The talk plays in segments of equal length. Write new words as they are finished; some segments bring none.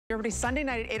Everybody, Sunday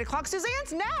night at 8 o'clock.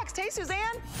 Suzanne's next. Hey, Suzanne.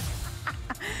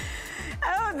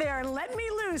 Oh, there, let me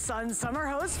loose on Summer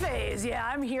Host Faves. Yeah,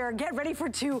 I'm here. Get ready for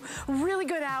 2 really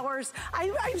good hours.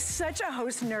 I'm such a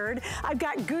host nerd. I've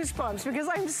got goosebumps because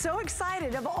I'm so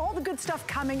excited of all the good stuff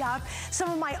coming up. Some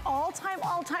of my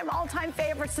all-time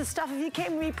favorites. The stuff, if you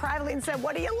came to me privately and said,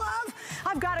 what do you love?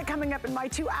 I've got it coming up in my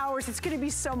 2 hours. It's gonna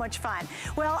be so much fun.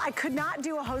 Well, I could not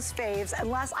do a Host Faves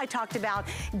unless I talked about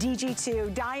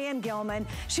DG2, Diane Gilman.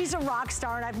 She's a rock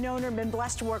star, and I've known her, been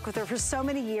blessed to work with her for so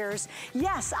many years.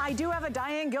 Yes, I do have a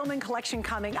Diane Gilman collection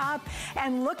coming up,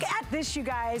 and look at this, you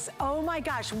guys. Oh my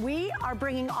gosh, we are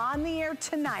bringing on the air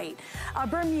tonight a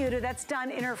Bermuda that's done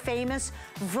in her famous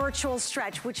virtual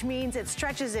stretch, which means it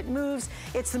stretches, it moves.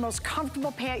 It's the most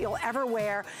comfortable pant you'll ever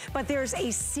wear, but there's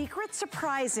a secret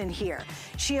surprise in here.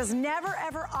 She has never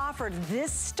ever offered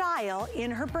this style in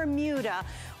her Bermuda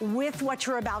with what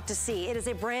you're about to see. It is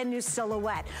a brand new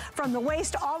silhouette. From the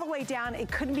waist all the way down, it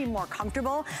couldn't be more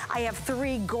comfortable. I have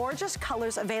 3 gorgeous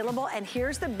colors available, and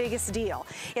here's the biggest deal.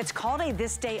 It's called a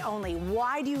this day only.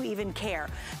 Why do you even care?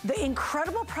 The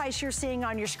incredible price you're seeing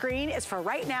on your screen is for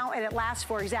right now, and it lasts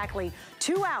for exactly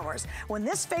 2 hours. When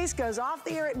this face goes off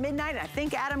the air at midnight, and I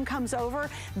think Adam comes over,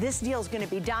 this deal's gonna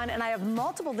be done, and I have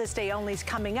multiple this day onlys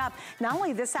coming up, not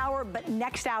only this hour, but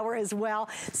next hour as well.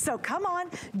 So come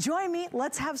on, join me,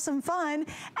 let's have some fun.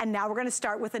 And now we're gonna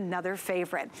start with another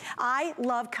favorite. I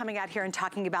love coming out here and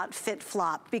talking about Fit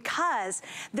Flop because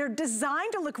they're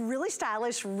designed to look really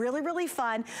stylish, really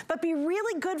fun, but be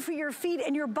really good for your feet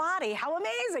and your body. How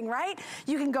amazing, right?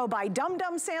 You can go buy Dum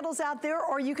Dum sandals out there,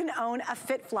 or you can own a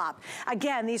Fit Flop.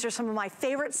 Again, these are some of my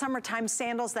favorite summertime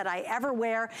sandals that I ever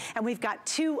wear, and we've got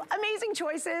 2 amazing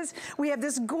choices. We have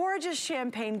this gorgeous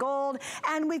champagne gold,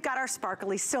 and we've got our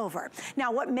sparkly silver.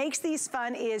 Now, what makes these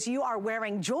fun is you are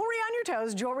wearing jewelry on your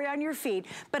toes, jewelry on your feet,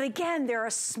 but again, they're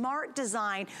a smart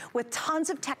design with tons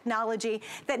of technology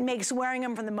that makes wearing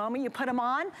them from the moment you put them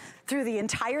on through the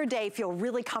entire day feel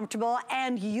really comfortable,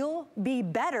 and you'll be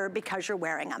better because you're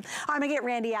wearing them. I'm gonna get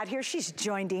Randy out here. She's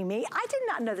joining me. I did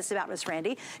not know this about Miss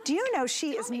Randy. Do you know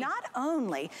she is not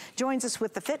only joins us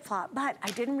with the Fit Flop, but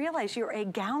I didn't realize you're a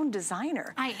gown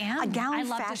designer. I am. A gown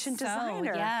fashion to sew.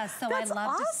 designer. Yes, so that's I love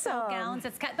awesome. to sew gowns.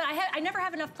 But I never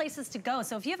have enough places to go.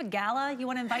 So if you have a gala you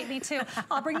want to invite me to,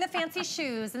 I'll bring the fancy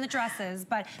shoes and the dresses.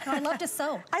 But no, I love to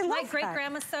sew. My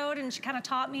great-grandma sewed, and she kind of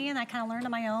taught me, and I kind of learned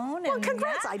on my own. Well, and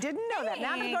congrats. I didn't know that.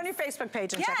 Now I'm gonna go on your Facebook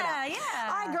page and check it out. Yeah.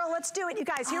 All right, girl, let's do it. You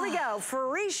guys, here we go.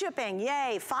 Free shipping.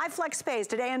 Yay. 5 flex pays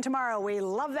today and tomorrow. We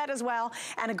love that as well.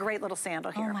 And a great little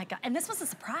sandal here. Oh my God. And this was a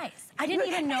surprise. I didn't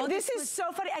even know this is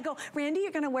so funny. I go, Randy,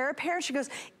 you're gonna wear a pair? She goes,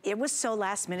 it was so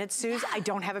last minute, Suze. I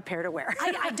don't have a pair to wear.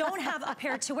 I don't have a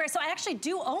pair to wear. So I actually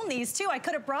do own these too. I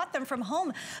could have brought them from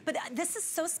home. But this is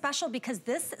so special because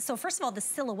so first of all, the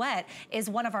silhouette is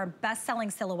one of our best-selling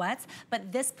silhouettes,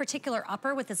 but this particular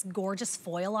upper with this gorgeous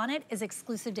foil on it is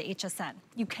exclusive to HSN.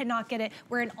 You cannot get it.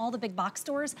 We're in all the big box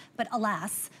stores, but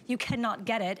alas, you cannot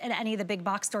get it in any of the big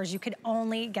box stores. You can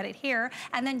only get it here.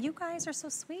 And then you guys are so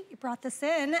sweet. You brought this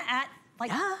in at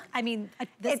I mean,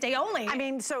 this day only. I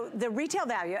mean, so the retail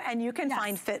value, and you can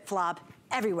find Fit Flop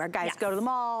everywhere. Guys, go to the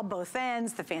mall, both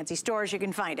ends, the fancy stores, you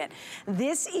can find it.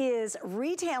 This is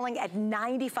retailing at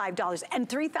 $95 and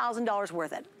 $3,000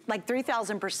 worth it. Like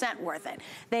 3,000% worth it.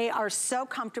 They are so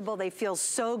comfortable, they feel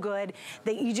so good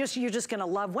that you're just gonna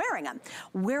love wearing them.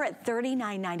 We're at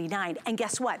 $39.99, and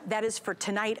guess what? That is for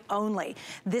tonight only.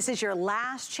 This is your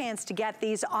last chance to get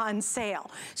these on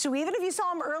sale. So even if you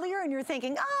saw them earlier and you're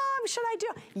thinking, should I do?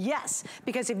 Yes,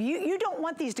 because if you don't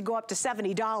want these to go up to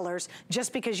 $70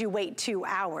 just because you wait 2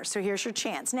 hours. So here's your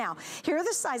chance. Now, here are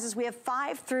the sizes. We have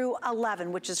 5 through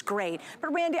 11, which is great.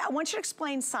 But Randy, I want you to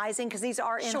explain sizing because these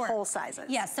are in whole sizes.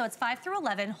 Yes, so it's 5 through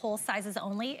 11, whole sizes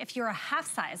only. If you're a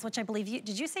half size, which I believe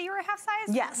did you say you were a half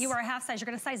size? Yes. You are a half size, you're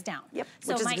gonna size down. Yep,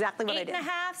 so which is exactly what I did. My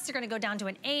 8.5s, you're gonna go down to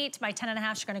an 8. My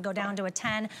 10.5s, you're gonna go down to a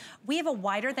 10. We have a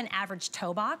wider than average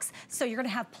toe box, so you're gonna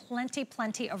have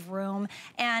plenty of room.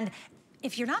 And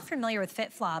if you're not familiar with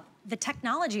Fit Flop, the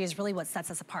technology is really what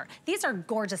sets us apart. These are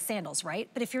gorgeous sandals, right?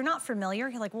 But if you're not familiar,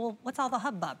 you're like, well, what's all the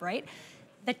hubbub, right?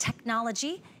 The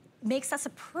technology makes us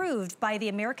approved by the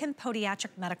American Podiatric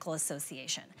Medical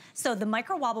Association. So the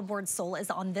micro wobble board sole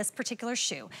is on this particular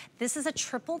shoe. This is a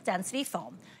triple density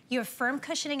foam. You have firm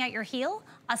cushioning at your heel,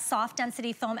 a soft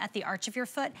density foam at the arch of your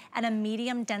foot, and a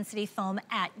medium density foam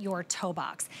at your toe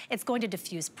box. It's going to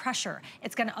diffuse pressure.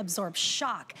 It's gonna absorb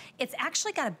shock. It's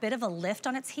actually got a bit of a lift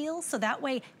on its heel, so that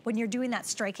way, when you're doing that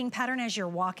striking pattern as you're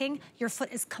walking, your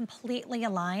foot is completely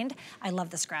aligned. I love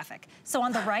this graphic. So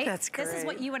on the right, this is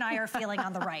what you and I are feeling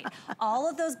on the right. All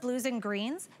of those blues and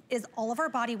greens is all of our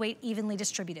body weight evenly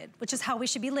distributed, which is how we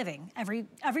should be living every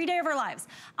day of our lives.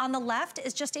 On the left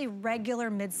is just a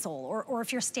regular midsole, or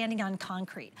if you're standing on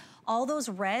concrete. All those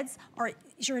reds are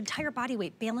your entire body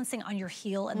weight balancing on your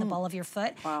heel and the ball of your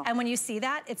foot. Wow. And when you see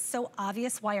that, it's so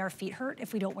obvious why our feet hurt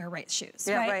if we don't wear right shoes.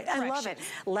 Yeah, right. I love it.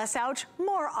 Less ouch,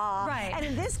 more ah. Right. And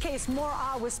in this case, more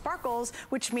ah with sparkles,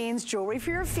 which means jewelry for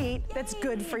your feet that's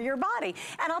good for your body.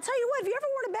 And I'll tell you what, if you ever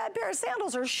worn a bad pair of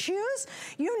sandals or shoes,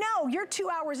 you know you're 2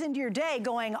 hours into your day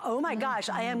going, oh my gosh,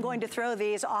 I am going to throw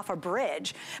these off a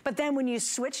bridge. But then when you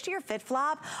switch to your fit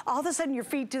flop, all of a sudden your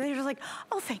feet do, you're like,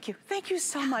 oh, thank you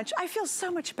so much. I feel so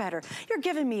much better. You're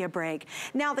giving me a break.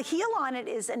 Now the heel on it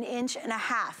is 1.5 inches,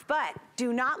 but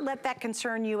do not let that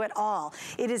concern you at all.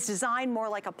 It is designed more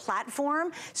like a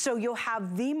platform, so you'll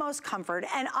have the most comfort.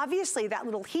 And obviously that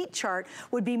little heat chart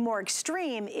would be more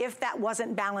extreme if that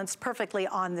wasn't balanced perfectly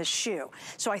on the shoe.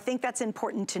 So I think that's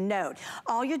important to note.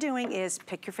 All you're doing is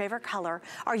pick your favorite color.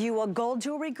 Are you a gold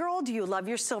jewelry girl? Do you love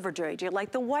your silver jewelry? Do you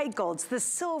like the white golds, the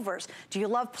silvers? Do you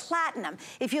love platinum?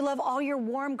 If you love all your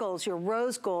warm golds, your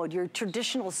rose gold, your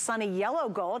traditional sunny yellow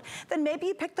gold, then maybe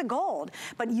you pick the gold.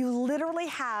 But you literally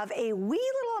have a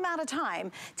wee little amount of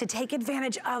time to take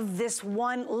advantage of this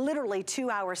one literally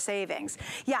 2-hour savings.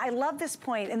 Yeah, I love this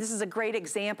point, and this is a great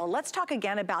example. Let's talk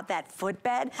again about that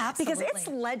footbed. Absolutely. Because it's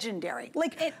legendary.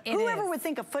 Like, whoever would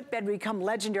think a footbed would become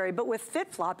legendary, but with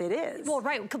FitFlop, it is. Well,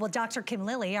 right. Well, Dr. Kim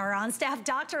Lilly, our on-staff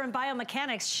doctor in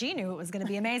biomechanics, she knew it was going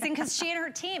to be amazing because she and her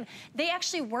team, they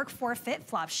actually work for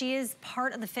FitFlop. She is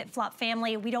part of the FitFlop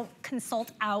family. We don't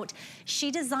consult out.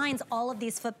 She designs all of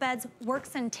these footbeds,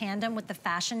 works in tandem with the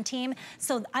fashion team.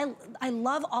 So I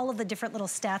love all of the different little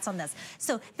stats on this.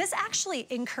 So this actually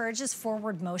encourages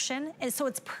forward motion, and so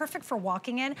it's perfect for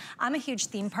walking in. I'm a huge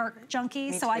theme park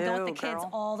junkie, so I go with the kids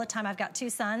all the time. I've got 2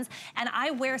 sons, and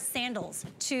I wear sandals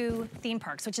to theme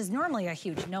parks, which is normally a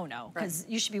huge no-no, because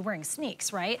you should be wearing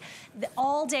sneaks, right? The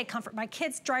all-day comfort. My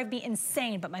kids drive me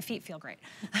insane, but my feet feel great.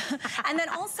 And then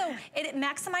also, it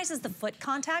maximizes the foot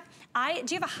contact.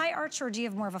 Do you have a high arch, or do you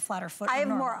have more of a flatter foot? I have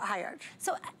more high arch.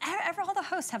 So all the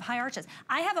hosts have high arches.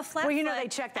 I have a flat foot. Well, you know they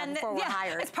check that before we're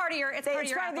hired. It's part of your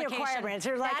application. The requirements.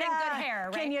 They're like, good hair,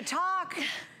 right? Can you talk?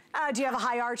 Do you have a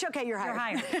high arch? Okay, you're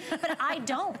hired. You're hired. But I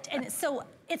don't. And so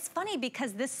it's funny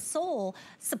because this sole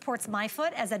supports my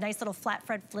foot as a nice little flat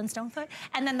Fred Flintstone foot.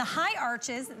 And then the high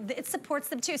arches, it supports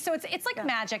them too. So it's like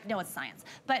magic. No, it's science.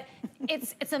 But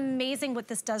it's amazing what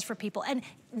this does for people. And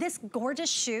this gorgeous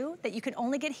shoe that you can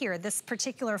only get here, this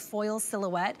particular foil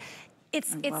silhouette,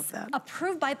 it's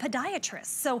approved by podiatrists.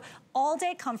 So all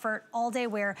day comfort, all day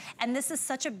wear, and this is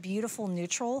such a beautiful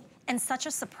neutral and such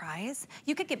a surprise.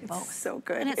 You could get both. It's so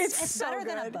good. And it's so better good.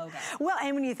 than a BOGO. Well,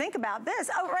 and when you think about this,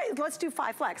 oh, right, let's do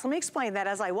 5 flex. Let me explain that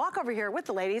as I walk over here with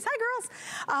the ladies. Hi,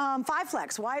 girls. 5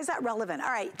 flex, why is that relevant?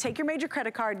 All right, take your major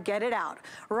credit card, get it out.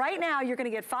 Right now, you're gonna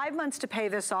get 5 months to pay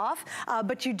this off,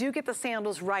 but you do get the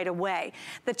sandals right away.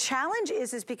 The challenge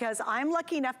is because I'm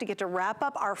lucky enough to get to wrap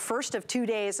up our first of 2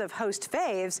 days of Host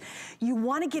Faves, you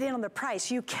wanna get in on the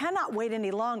price. You cannot wait any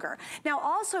longer. Now,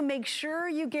 also make sure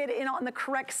you get in on the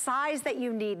correct size that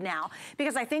you need now,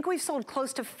 because I think we've sold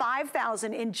close to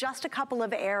 5,000 in just a couple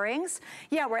of earrings.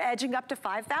 Yeah, we're edging up to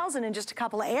 5,000 in just a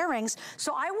couple of earrings.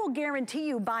 So I will guarantee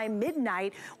you by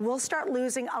midnight, we'll start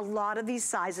losing a lot of these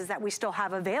sizes that we still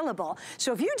have available.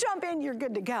 So if you jump in, you're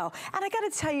good to go. And I gotta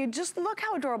tell you, just look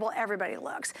how adorable everybody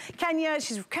looks. Kenya,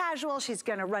 she's casual. She's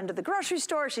gonna run to the grocery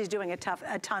store. She's doing a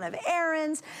ton of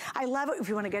errands. I love it. If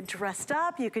you wanna get dressed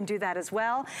up, you can do that as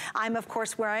well. I'm, of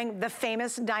course, wearing the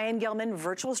famous Diane Gilman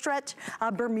virtual stretch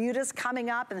Bermudas coming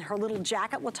up, and her little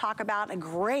jacket we'll talk about, a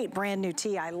great brand new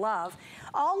tee I love.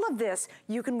 All of this,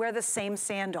 you can wear the same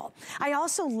sandal. I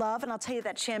also love, and I'll tell you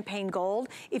that champagne gold,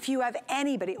 if you have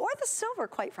anybody, or the silver,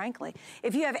 quite frankly,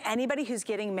 if you have anybody who's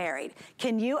getting married,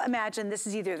 can you imagine this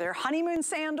is either their honeymoon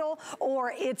sandal,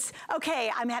 or it's,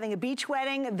 okay, I'm having a beach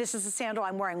wedding, this is the sandal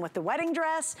I'm wearing with the wedding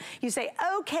dress. You say,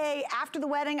 okay, after the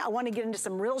wedding, I want to get into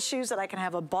some real shoes that I can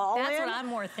have a ball in. That's what I'm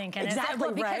more thinking.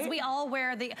 Exactly, because right? we all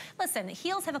wear listen,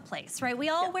 heels have a place, right? We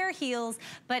all wear heels,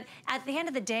 but at the end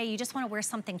of the day, you just want to wear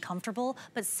something comfortable,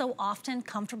 but so often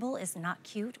comfortable is not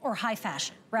cute or high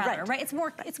fashion, rather, right? It's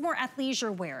more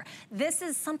athleisure wear. This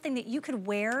is something that you could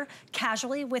wear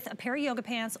casually with a pair of yoga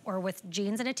pants or with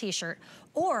jeans and a t-shirt,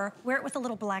 or wear it with a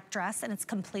little black dress and it's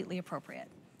completely appropriate.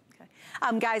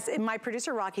 Guys, my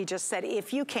producer Rocky just said,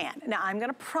 if you can. Now, I'm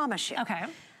gonna promise you. Okay.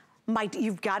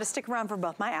 You've got to stick around for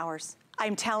both my hours.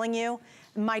 I'm telling you,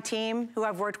 my team who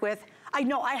I've worked with, I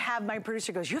know I have, my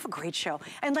producer goes, you have a great show.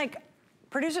 And like,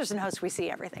 producers and hosts, we see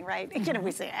everything, right? You know,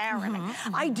 we see everything.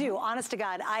 I do, honest to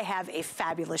God, I have a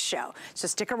fabulous show. So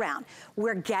stick around.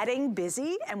 We're getting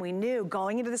busy, and we knew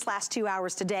going into this last 2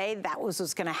 hours today, that was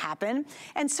what's gonna happen.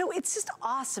 And so it's just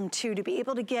awesome, too, to be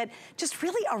able to get just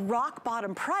really a rock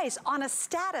bottom price on a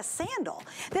status sandal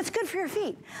that's good for your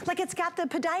feet. Like, it's got the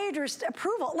podiatrist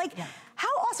approval. Like, how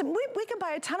awesome. We can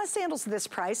buy a ton of sandals at this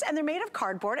price, and they're made of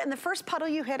cardboard, and the first puddle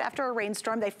you hit after a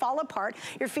rainstorm, they fall apart,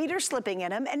 your feet are slipping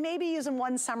in them, and maybe you use them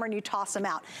one summer and you toss them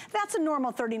out. That's a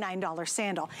normal $39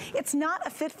 sandal. It's not a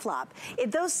fit flop.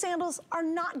 Those sandals are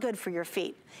not good for your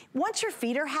feet. Once your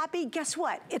feet are happy, guess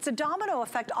what? It's a domino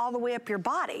effect all the way up your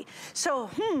body. So,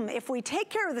 if we take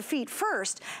care of the feet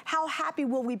first, how happy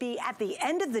will we be at the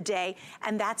end of the day?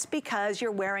 And that's because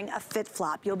you're wearing a fit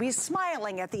flop. You'll be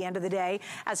smiling at the end of the day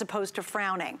as opposed to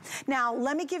frowning. Now,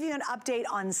 let me give you an update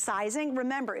on sizing.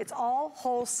 Remember, it's all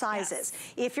whole sizes.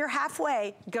 If you're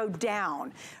halfway, go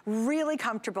down. Really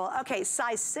comfortable. Okay,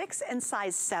 size 6 and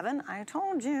size 7, I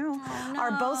told you,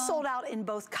 are both sold out in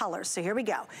both colors. So here we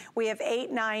go. We have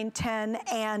 8, 9, 10,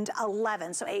 and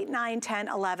 11. So 8, 9, 10,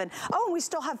 11. Oh, and we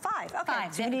still have 5. Okay,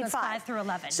 5. so we need 5 through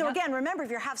 11. So again, remember, if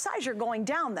you're half size, you're going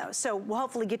down though. So we'll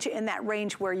hopefully get you in that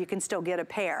range where you can still get a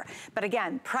pair. But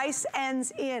again, price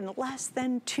ends in less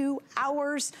than 2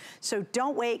 hours. So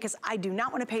don't wait, because I do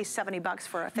not want to pay $70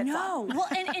 for a fit flop. Well,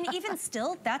 and even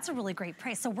still, that's a really great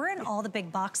price. So we're in all the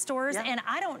big box stores, and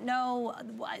I don't know,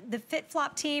 the Fit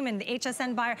Flop team and the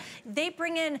HSN buyer, they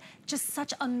bring in just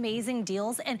such amazing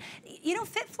deals. And you know,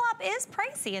 Fit Flop is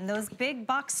pricey in those big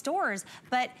box stores,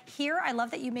 but here I love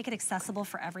that you make it accessible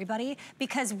for everybody,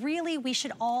 because really we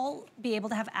should all be able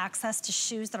to have access to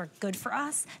shoes that are good for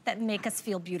us, that make us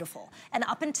feel beautiful. And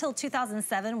up until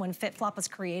 2007, when Fit Flop was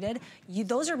created,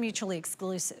 those are mutually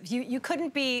exclusive. You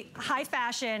couldn't be high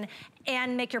fashion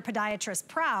and make your podiatrist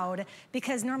proud,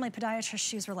 because normally podiatrist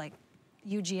shoes were like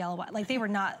UGLY, like they were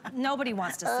not, nobody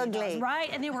wants to see those,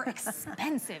 right? And they were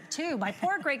expensive too. My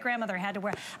poor great-grandmother had to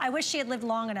wear, I wish she had lived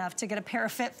long enough to get a pair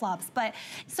of Fit Flops. But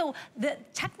so the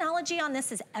technology on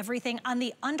this is everything. On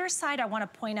the underside, I want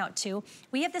to point out too,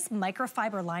 we have this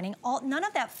microfiber lining. None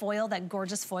of that foil, that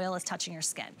gorgeous foil, is touching your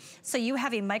skin. So you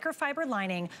have a microfiber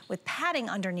lining with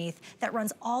padding underneath that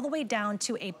runs all the way down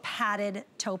to a padded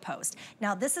toe post.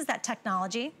 Now this is that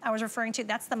technology I was referring to.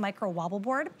 That's the micro wobble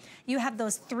board. You have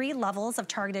those 3 levels of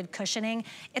targeted cushioning.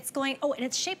 It's going, and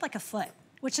it's shaped like a foot,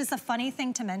 which is a funny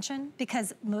thing to mention,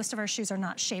 because most of our shoes are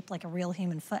not shaped like a real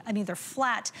human foot. I mean, they're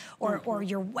flat, or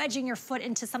you're wedging your foot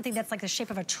into something that's like the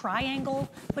shape of a triangle,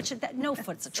 which no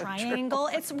foot's a triangle.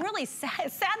 It's really sad.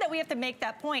 It's sad that we have to make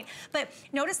that point. But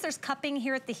notice there's cupping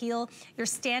here at the heel. You're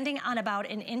standing on about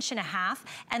 1.5 inches,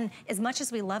 and as much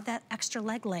as we love that extra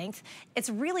leg length, it's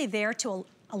really there to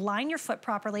align your foot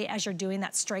properly as you're doing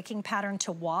that striking pattern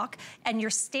to walk, and you're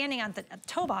standing on the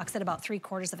toe box at about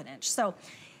 3/4 of an inch. So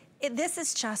this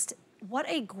is just, what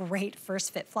a great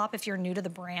first Fit Flop if you're new to the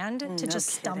brand to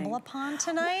just stumble upon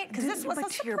tonight, because this was a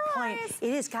surprise. To your point,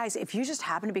 it is, guys, if you just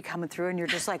happen to be coming through and you're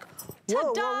just like,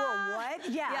 whoa,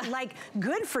 what? Yeah, like,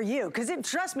 good for you, because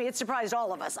trust me, it surprised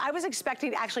all of us. I was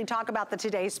expecting to actually talk about the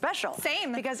Today Special.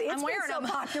 Same, because it's been so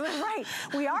popular. Right,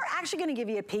 we are actually going to give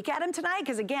you a peek at them tonight,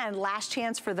 because again, last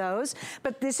chance for those.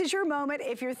 But this is your moment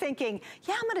if you're thinking,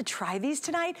 yeah, I'm going to try these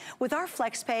tonight with our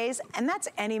Flex Pays, and that's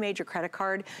any major credit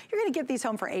card. You're going to get these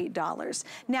home for $8.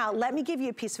 Now, let me give you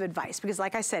a piece of advice, because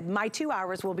like I said, my 2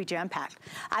 hours will be jam-packed.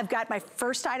 I've got my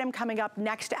first item coming up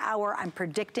next hour. I'm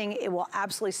predicting it will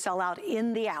absolutely sell out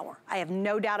in the hour. I have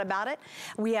no doubt about it.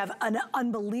 We have an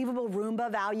unbelievable Roomba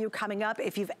value coming up.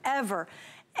 If you've ever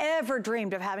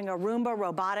dreamed of having a Roomba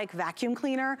robotic vacuum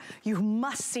cleaner, you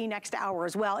must see next hour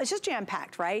as well. It's just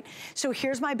jam-packed, right? So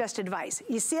here's my best advice.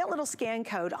 You see that little scan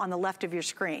code on the left of your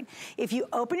screen. If you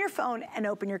open your phone and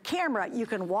open your camera, you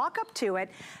can walk up to it.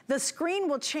 The screen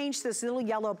will change to this little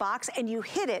yellow box, and you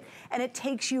hit it, and it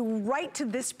takes you right to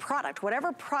this product.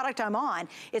 Whatever product I'm on,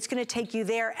 it's gonna take you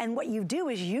there, and what you do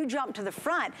is you jump to the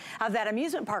front of that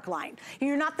amusement park line.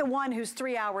 You're not the one who's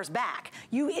 3 hours back.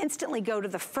 You instantly go to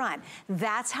the front.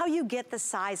 That's That's how you get the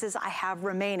sizes I have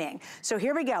remaining. So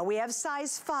here we go. We have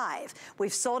size 5.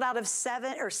 We've sold out of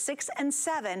 7 or 6 and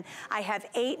 7. I have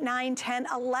 8, 9, 10,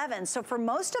 11. So for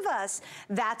most of us,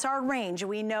 that's our range.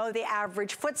 We know the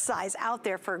average foot size out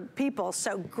there for people.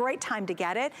 So great time to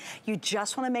get it. You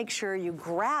just want to make sure you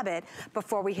grab it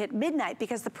before we hit midnight,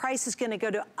 because the price is going to go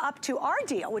up to our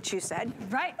deal, which you said.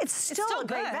 Right. It's still a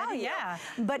great value. Yeah.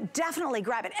 But definitely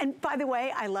grab it. And by the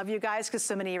way, I love you guys, because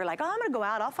so many of you are like, oh, I'm going to go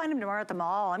out. I'll find them tomorrow at the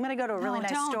mall. I'm going to go to a really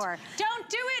nice store. Don't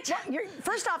do it. Well,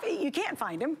 first off, you can't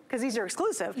find them because these are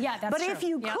exclusive. Yeah, that's true. But if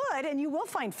you could, and you will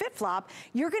find FitFlop,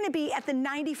 you're going to be at the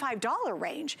 $95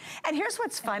 range. And here's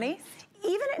what's funny.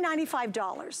 Even at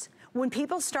 $95, when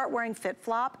people start wearing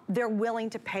FitFlop, they're willing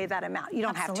to pay that amount. You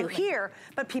don't have to here,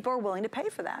 but people are willing to pay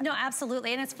for that. No,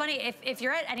 absolutely. And it's funny, if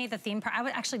you're at any of the theme parks, I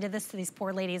actually did this to these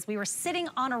poor ladies. We were sitting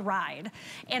on a ride,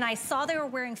 and I saw they were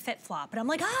wearing FitFlop. And I'm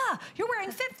like, you're wearing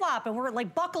FitFlop. And we're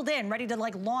like buckled in, ready to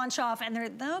like launch off. And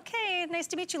they're, okay, nice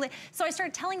to meet you. So I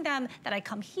started telling them that I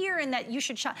come here and that you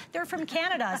should shop. They're from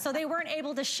Canada, so they weren't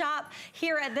able to shop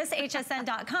here at this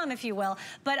hsn.com, if you will.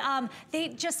 But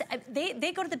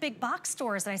they go to the big box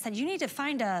stores, and I said, you need to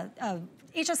find a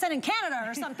HSN in Canada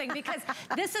or something, because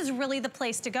this is really the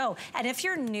place to go. And if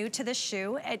you're new to this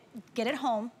shoe, get it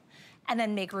home and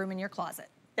then make room in your closet.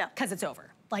 Yeah. Because it's over.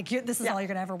 Like, this is all you're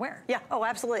gonna ever wear. Yeah, oh,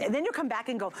 absolutely. And then you'll come back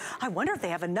and go, I wonder if they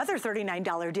have another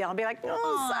 $39 deal. I'll be like,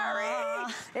 oh,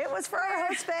 sorry. It was for our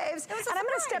host faves. And I'm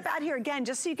gonna step out here again,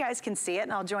 just so you guys can see it,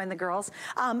 and I'll join the girls.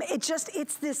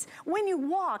 It's this, when you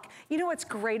walk, you know what's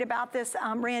great about this,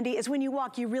 Randy, is when you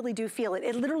walk, you really do feel it.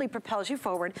 It literally propels you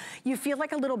forward. You feel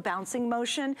like a little bouncing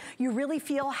motion. You really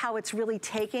feel how it's really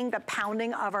taking the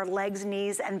pounding of our legs,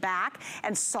 knees, and back,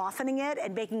 and softening it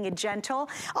and making it gentle.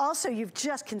 Also, you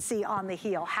just can see on the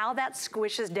heel how that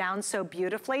squishes down so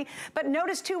beautifully. But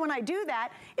notice too, when I do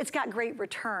that, it's got great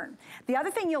return. The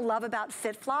other thing you'll love about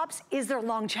FitFlops is their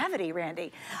longevity,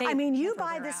 Randy. I mean, you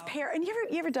buy this pair, and you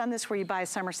ever done this where you buy a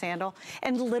summer sandal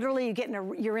and literally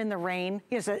you're in the rain.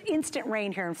 It's an instant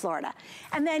rain here in Florida.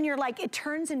 And then you're like, it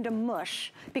turns into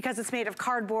mush because it's made of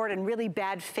cardboard and really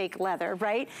bad fake leather,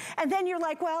 right? And then you're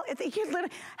like, well, have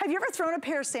you ever thrown a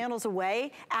pair of sandals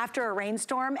away after a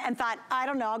rainstorm and thought, I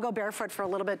don't know, I'll go barefoot for a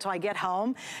little bit till I get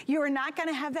home? You are not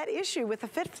gonna have that issue with the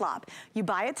FitFlop. You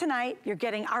buy it tonight, you're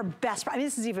getting our best, I mean,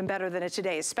 this is even better than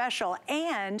today's special,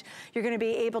 and you're gonna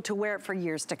be able to wear it for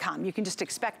years to come. You can just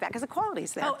expect that because the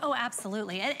quality's there. Oh,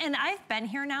 absolutely. And I've been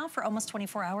here now for almost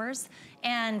 24 hours,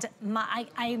 and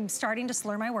I'm starting to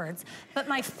slur my words, but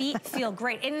my feet feel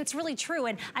great. And it's really true.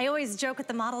 And I always joke with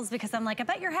the models because I'm like, I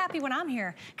bet you're happy when I'm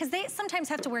here. Because they sometimes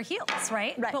have to wear heels,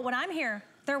 right? But when I'm here,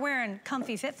 they're wearing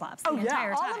comfy FitFlops the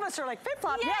entire time. All of us are like,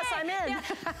 FitFlop, yes, I'm in. Yeah.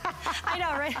 I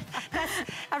know, right?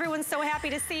 Everyone's so happy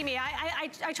to see me.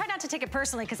 I try not to take it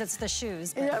personally because it's the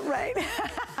shoes. But. Yeah, right.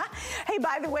 Hey,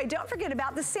 by the way, don't forget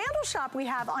about the sandal shop we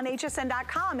have on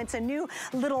hsn.com. It's a new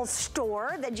little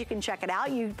store that you can check it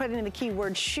out. You put in the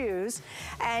keyword shoes,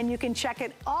 and you can check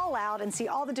it all out and see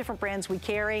all the different brands we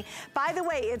carry. By the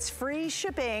way, it's free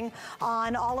shipping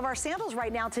on all of our sandals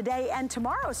right now, today and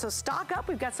tomorrow. So stock up.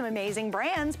 We've got some amazing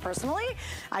brands. Personally,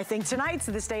 I think tonight's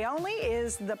This Day Only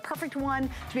is the perfect one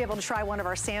to be able to try one of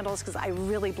our sandals, because I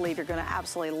really believe you're going to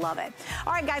absolutely love it.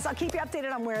 All right, guys, I'll keep you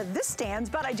updated on where this stands,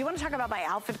 but I do want to talk about my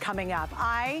outfit coming up.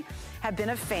 I have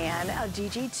been a fan of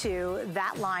GG2,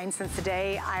 that line, since the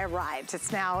day I arrived.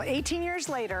 It's now 18 years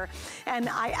later, and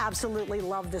I absolutely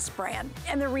love this brand.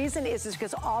 And the reason is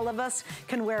because all of us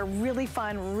can wear really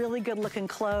fun, really good looking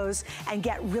clothes and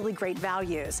get really great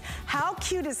values. How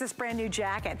cute is this brand new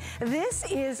jacket? This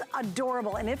is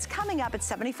adorable, and it's coming up at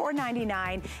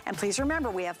 $74.99. And please remember,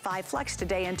 we have 5 flex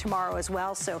today and tomorrow as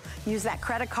well, so use that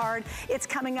credit card. It's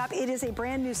coming up. It is a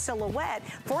brand new silhouette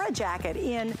for a jacket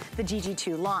in the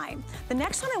GG2 line. The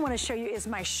next one I want to show you is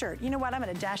my shirt. You know what? I'm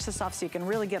going to dash this off so you can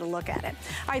really get a look at it.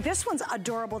 All right, this one's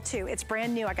adorable too. It's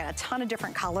brand new. I got a ton of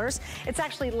different colors. It's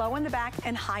actually low in the back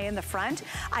and high in the front.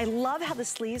 I love how the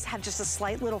sleeves have just a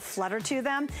slight little flutter to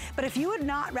them. But if you would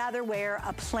not rather wear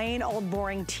a plain old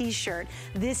boring t-shirt,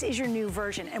 this is your new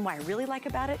version. And what I really like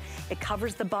about it, it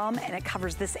covers the bum and it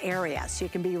covers this area. So you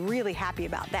can be really happy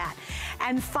about that.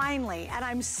 And finally, and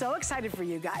I'm so excited for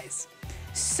you guys,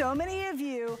 so many of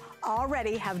you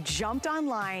already have jumped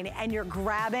online and you're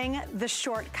grabbing the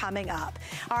short coming up.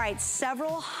 All right,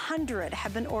 several hundred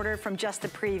have been ordered from just the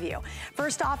preview.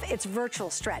 First off, it's virtual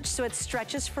stretch, so it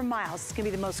stretches for miles. It's gonna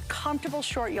be the most comfortable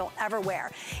short you'll ever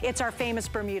wear. It's our famous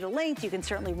Bermuda length. You can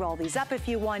certainly roll these up if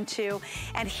you want to.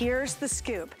 And here's the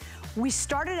scoop. We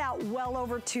started out well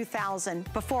over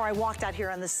 2,000 before I walked out here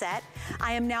on the set.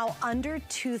 I am now under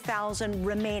 2,000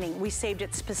 remaining. We saved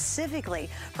it specifically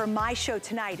for my show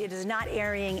tonight. It is not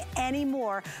airing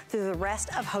anymore through the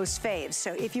rest of Host Faves.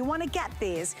 So if you want to get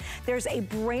these, there's a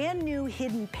brand new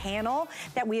hidden panel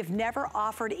that we have never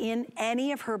offered in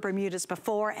any of her Bermudas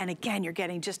before. And again, you're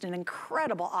getting just an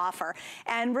incredible offer.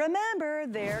 And remember,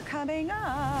 they're coming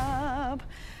up.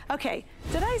 Okay,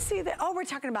 did I see that? Oh, we're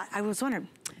talking about, I was wondering,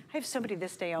 I have so many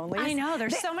this day only. I know,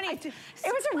 there's so many. It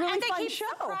was a really fun show. And they keep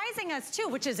surprising us too,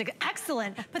 which is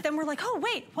excellent. But then we're like, oh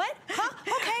wait, what? Huh?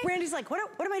 Okay. Randy's like, what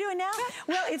am I doing now?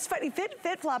 Well, it's funny,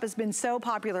 FitFlop has been so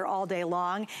popular all day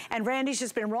long, and Randy's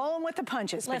just been rolling with the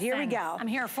punches, but here we go. I'm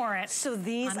here for it. So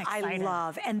these I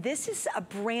love, and this is a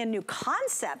brand new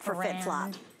concept for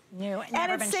FitFlop. New.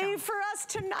 And it's saved for us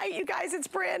tonight, you guys. It's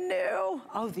brand new.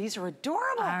 Oh, these are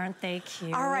adorable. Aren't they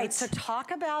cute? All right, so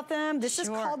talk about them. This is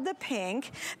called the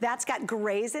pink. That's got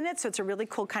grays in it, so it's a really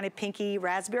cool kind of pinky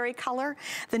raspberry color.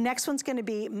 The next one's gonna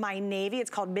be my navy. It's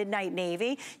called Midnight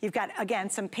Navy. You've got, again,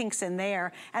 some pinks in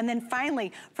there. And then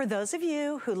finally, for those of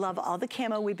you who love all the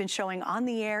camo we've been showing on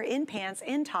the air, in pants,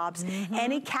 in tops,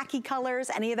 any khaki colors,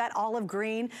 any of that olive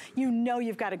green, you know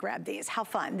you've got to grab these. How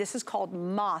fun. This is called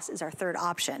Moss, is our third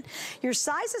option. Your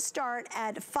sizes start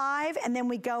at 5, and then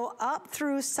we go up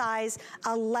through size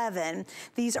 11.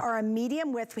 These are a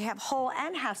medium width. We have whole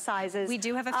and half sizes. We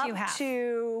do have a few half. Up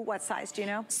to what size, do you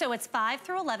know? So it's 5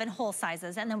 through 11 whole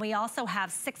sizes, and then we also have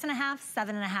 6.5,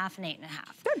 7.5, and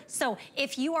 8.5. Good. So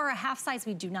if you are a half size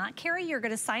we do not carry, you're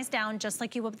gonna size down just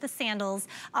like you would with the sandals.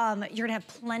 You're gonna have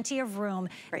plenty of room.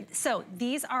 Great. So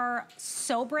these are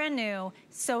so brand new,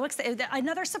 so excited.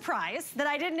 Another surprise that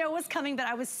I didn't know was coming, but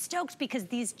I was stoked because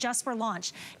these just were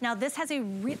launched. Now this has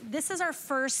this is our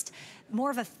first more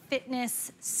of a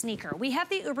fitness sneaker. We have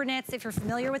the Uber Knits, if you're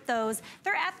familiar with those.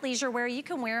 They're athleisure wear. You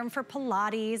can wear them for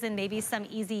Pilates and maybe some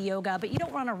easy yoga, but you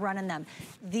don't want to run in them.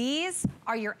 These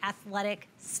are your athletic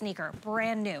sneaker,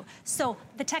 brand new. So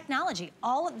the technology,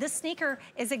 all of this sneaker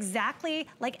is exactly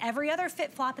like every other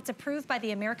FitFlop. It's approved by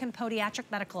the American Podiatric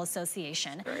Medical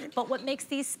Association. Great. But what makes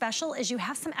these special is you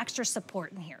have some extra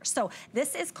support in here. So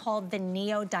this is called the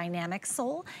Neo Dynamic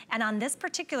sole. And on this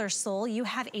particular sole, you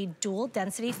have a dual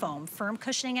density foam, firm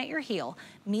cushioning at your heel,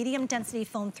 medium density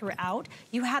foam throughout.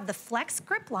 You have the flex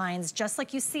grip lines, just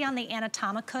like you see on the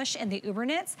Anatomic Cush and the Uber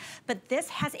Knits, but this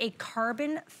has a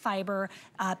carbon fiber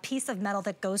piece of metal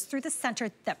that goes through the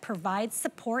center that provides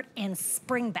support and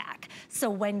spring back. So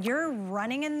when you're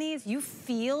running in these, you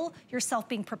feel yourself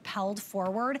being propelled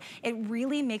forward. It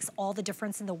really makes all the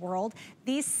difference in the world.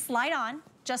 These slide on,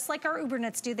 just like our Uber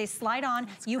Knits do, they slide on.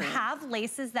 You have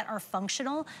laces that are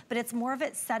functional, but it's more of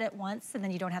it set at once, and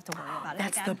then you don't have to worry about it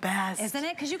That's again. the best. Isn't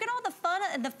it? Because you get all the fun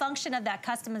and the function of that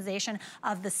customization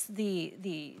of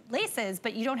the laces,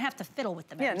 but you don't have to fiddle with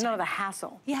them. Yeah, none of the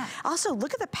hassle. Yeah. Also,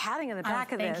 look at the padding in the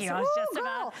back of this. Thank you. I was just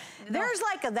about. There's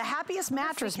like the happiest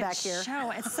mattress back here.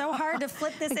 It's so hard to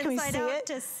flip this inside out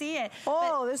to see it.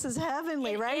 Oh, this is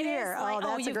heavenly right here. Like,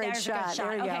 oh, that's a great shot.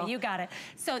 There you go. Okay, you got it.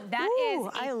 So that is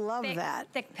I love that.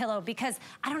 Thick pillow, because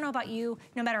I don't know about you,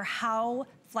 no matter how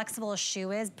flexible a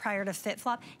shoe is prior to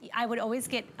FitFlop, I would always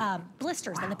get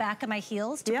blisters in the back of my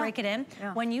heels to break it in.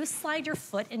 When you slide your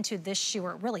foot into this shoe,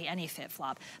 or really any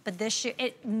FitFlop, but this shoe,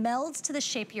 it melds to the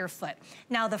shape of your foot.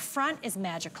 Now the front is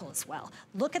magical as well.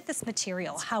 Look at this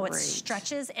material, how it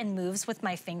stretches and moves with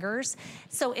my fingers.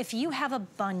 So if you have a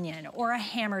bunion or a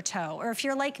hammer toe, or if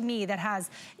you're like me that has,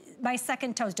 my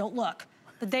second toes don't look,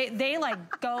 but they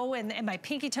like go and my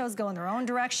pinky toes go in their own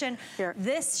direction. Here.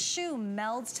 This shoe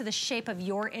melds to the shape of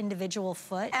your individual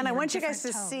foot. And I want you guys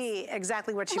to see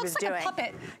exactly what she was doing. It looks like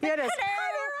a puppet. Yeah, it is.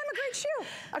 Hi there, I'm a great shoe.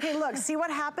 Okay, look, see what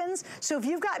happens? So if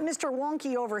you've got Mr.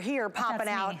 Wonky over here popping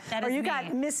out, or you got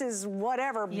Mrs.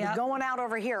 whatever going out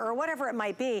over here, or whatever it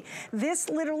might be, this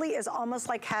literally is almost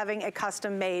like having a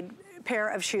custom-made pair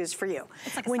of shoes for you.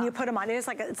 It's like when you put them on, it's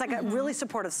like a really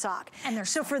supportive sock. And they're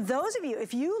so for those of you,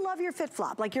 if you love your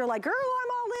FitFlop, like you're like, girl, I'm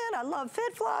all in, I love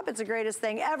FitFlop, it's the greatest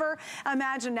thing ever.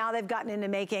 Imagine now they've gotten into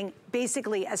making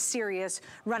basically a serious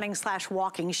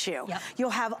running/walking shoe. You'll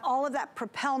have all of that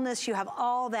propelness, you have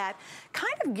all that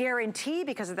kind of guarantee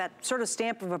because of that sort of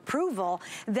stamp of approval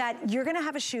that you're gonna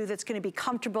have a shoe that's gonna be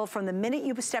comfortable from the minute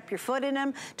you step your foot in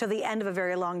them to the end of a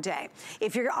very long day.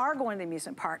 If you are going to the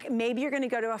amusement park, maybe you're gonna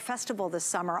go to a festival this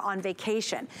summer on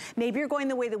vacation. Maybe you're going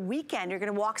the weekend, you're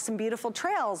gonna walk some beautiful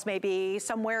trails, maybe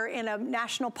somewhere in a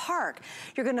national park.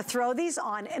 You're gonna throw these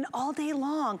on, and all day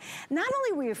long, not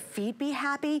only will your feet be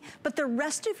happy, but the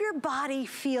rest of your body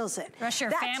feels it. The rest of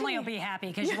your family will be happy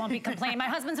because you won't be complaining. My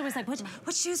husband's always like, what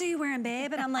shoes are you wearing,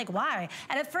 babe? And I'm like, why?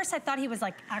 And at first I thought he was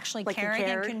like actually caring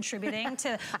and contributing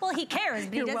to, well, he cares.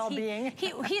 But your well-being.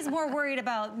 He's more worried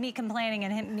about me complaining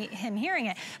and him hearing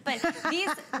it. But these,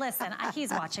 listen,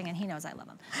 he's watching and he knows I love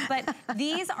him. But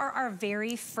these are our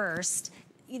very first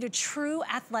true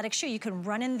athletic shoe. You can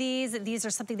run in these. These are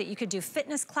something that you could do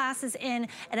fitness classes in.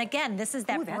 And again, this is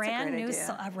that brand new,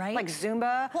 right? Like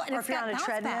Zumba, well, or if you're on a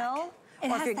treadmill. It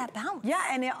has that bounce. Yeah,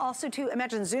 and it also too,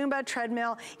 imagine Zumba,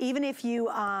 treadmill, even if you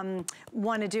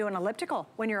want to do an elliptical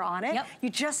when you're on it,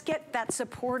 you just get that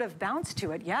supportive bounce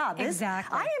to it. Yeah,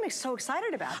 exactly. I am so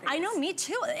excited about this. I know, me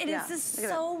too. It is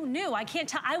so new. I can't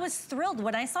tell. I was thrilled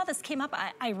when I saw this came up.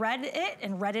 I read it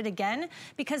and read it again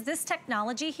because this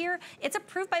technology here, it's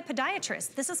approved by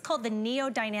podiatrists. This is called the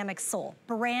Neodynamic Sole,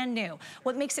 brand new.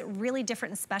 What makes it really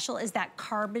different and special is that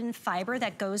carbon fiber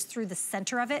that goes through the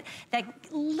center of it that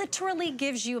literally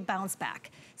gives you a bounce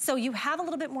back. So you have a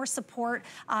little bit more support.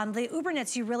 The Uber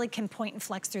knits you really can point and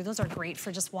flex through. Those are great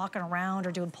for just walking around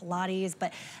or doing Pilates,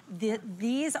 but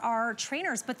these are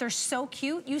trainers, but they're so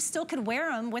cute. You still could wear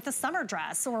them with a summer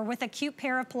dress or with a cute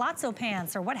pair of palazzo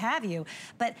pants or what have you.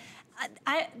 But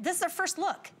this is our first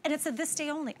look, and it's a this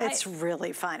day only. It's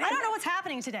really fun. I don't know what's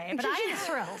happening today, but I am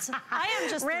thrilled. I am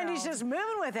just Randy's just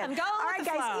moving with it. I'm going All right,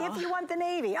 guys, if you want the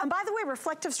navy, and by the way,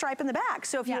 reflective stripe in the back.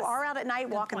 So if you are out at night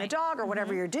walking the dog or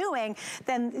whatever you're doing,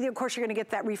 then of course you're gonna get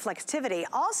that reflectivity.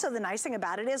 Also, the nice thing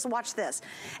about it is, watch this.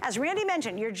 As Randy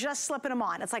mentioned, you're just slipping them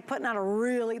on. It's like putting on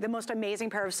the most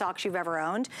amazing pair of socks you've ever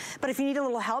owned. But if you need a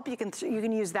little help, you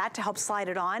can use that to help slide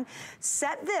it on.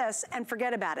 Set this and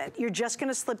forget about it. You're just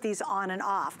gonna slip these on and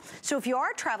off. So if you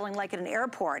are traveling like at an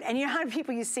airport, and you know how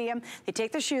people you see them, they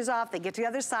take their shoes off, they get to the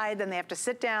other side, then they have to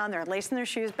sit down, they're lacing their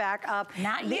shoes back up.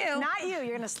 Not you. Not you.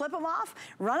 You're gonna slip them off,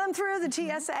 run them through the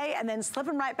TSA, and then slip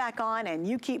them right back on, and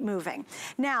you keep moving.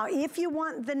 Now, if you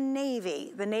want the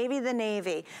navy,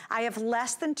 I have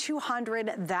less than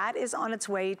 200. That is on its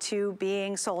way to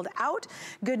being sold out.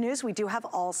 Good news, we do have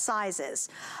all sizes.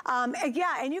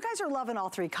 Yeah, and you guys are loving all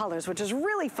three colors, which is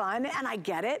really fun, and I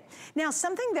get it. Now,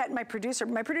 something that my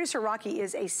producer Rocky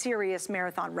is a serious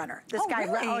marathon runner. This guy,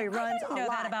 really? He runs I didn't know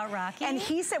that about Rocky. And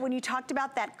he said, when you talked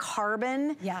about that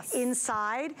carbon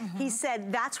inside, he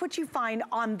said that's what you find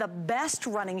on the best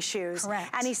running shoes. Correct.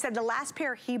 And he said the last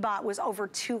pair he bought was over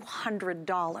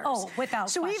 $200. Oh, without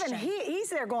so question. Even he's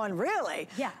there going, really?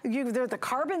 Yeah. The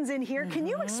carbon's in here. Can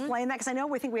you explain that? Because I know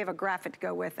we think we have a graphic to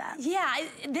go with that. Yeah,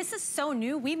 this is so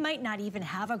new. We might not even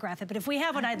have a graphic, but if we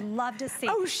have one, I'd love to see.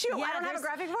 Oh, shoot, I don't have a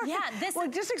graphic for it? Yeah, well,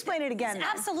 just explain it again.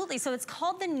 Absolutely. So it's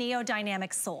called the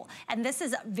Neodynamic Sole. And this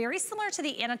is very similar to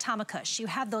the Anatomicush. You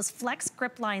have those flex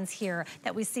grip lines here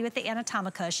that we see with the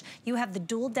Anatomicush. You have the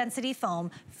dual density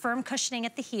foam, firm cushioning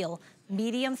at the heel,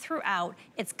 medium throughout.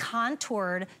 It's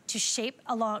contoured to shape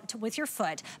along with your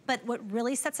foot. But what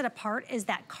really sets it apart is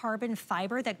that carbon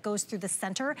fiber that goes through the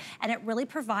center, and it really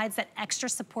provides that extra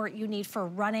support you need for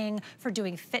running, for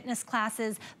doing fitness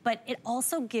classes, but it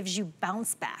also gives you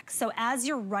bounce back. So as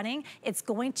you're running, it's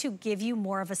going to give you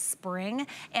more of a spring,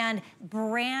 and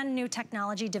brand new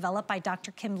technology developed by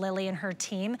Dr. Kim Lilly and her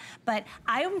team. But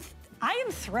I am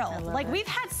thrilled. Like, we've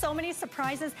had so many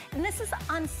surprises, and this is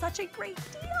on such a great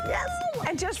deal. Yes,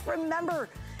 and just remember,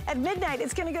 at midnight,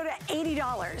 it's gonna go to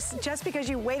 $80 just because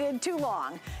you waited too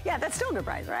long. Yeah, that's still a good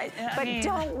price, right? But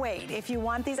don't wait if you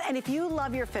want these. And if you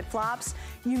love your FitFlops,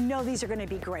 you know these are gonna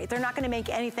be great. They're not gonna make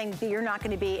anything that you're not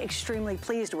gonna be extremely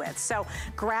pleased with. So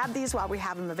grab these while we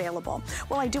have them available.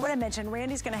 Well, I do what I mentioned.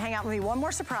 Randy's gonna hang out with me. One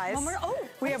more surprise. One more,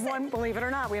 we have one, believe it or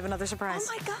not, we have another surprise.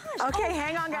 Oh my gosh. Okay,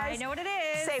 hang on, guys. I know what it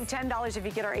is. Save $10 if you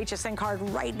get our HSN card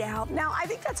right now. Now, I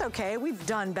think that's okay. We've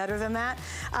done better than that.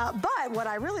 But what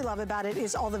I really love about it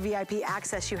is all the VIP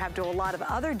access you have to a lot of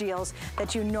other deals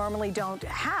that you normally don't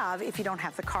have if you don't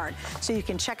have the card. So you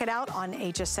can check it out on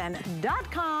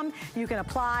hsn.com. You can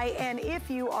apply, and if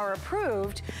you are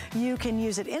approved, you can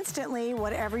use it instantly.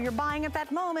 Whatever you're buying at that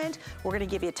moment, we're gonna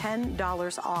give you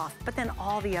 $10 off. But then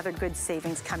all the other good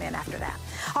savings come in after that.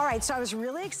 All right, so I was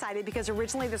really excited because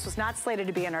originally this was not slated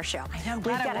to be in our show. I know, We've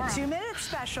got a 2-minute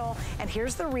special, and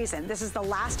here's the reason. This is the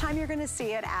last time you're gonna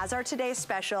see it as our today's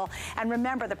special. And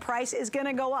remember, the price is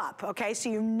gonna go go up, okay? So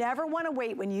you never want to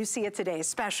wait when you see a today's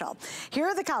special. Here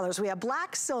are the colors. We have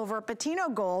black, silver, patino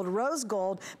gold, rose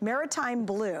gold, maritime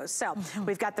blue. So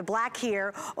we've got the black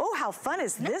here. Oh, how fun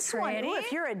is this one? Ooh,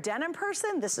 if you're a denim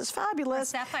person, this is fabulous.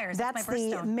 Sapphires, that's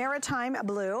the maritime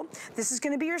blue. This is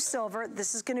going to be your silver.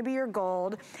 This is going to be your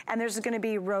gold. And there's going to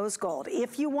be rose gold.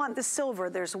 If you want the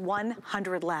silver, there's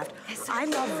 100 left. I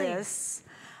love this.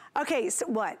 Okay, so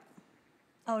what?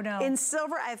 Oh no. In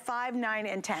silver, I have 5, 9,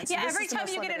 and 10. So yeah, every time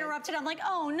you get interrupted, I'm like,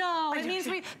 oh no. It means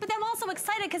but I'm also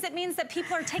excited because it means that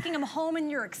people are taking them home and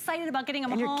you're excited about getting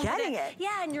them home. And you're getting it.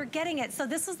 Yeah, and you're getting it. So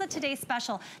this is the Today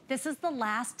Special. This is the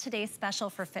last Today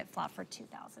Special for FitFlop for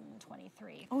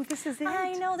 2023. Oh, this is it?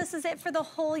 I know, this is it for the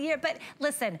whole year. But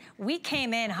listen, we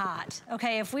came in hot,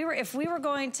 okay? If we were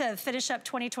going to finish up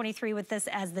 2023 with this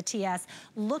as the TS,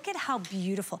 look at how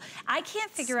beautiful. I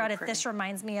can't figure out if this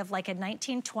reminds me of like a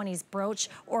 1920s brooch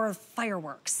or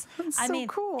fireworks. I mean,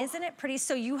 cool. Isn't it pretty?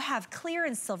 So you have clear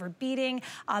and silver beading,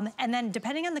 and then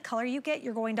depending on the color you get,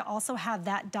 you're going to also have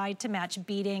that dyed to match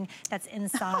beading that's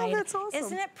inside. Oh, that's awesome.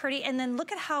 Isn't it pretty? And then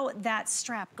look at how that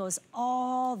strap goes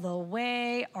all the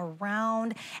way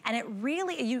around, and it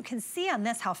really, you can see on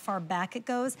this how far back it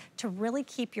goes to really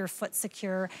keep your foot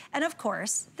secure. And of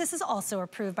course, this is also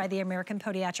approved by the American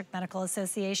Podiatric Medical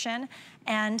Association,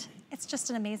 and it's just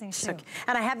an amazing shoe.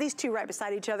 And I have these two right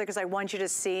beside each other because I want you to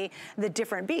see the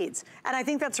different beads. And I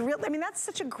think that's real, I mean, that's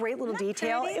such a great little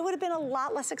detail. It would have been a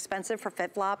lot less expensive for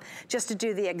FitFlop just to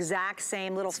do the exact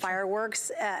same little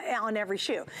fireworks on every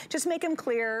shoe. Just make them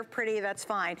clear, pretty, that's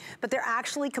fine. But they're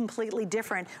actually completely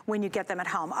different when you get them at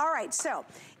home. All right, so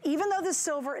even though the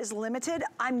silver is limited,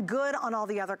 I'm good on all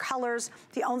the other colors.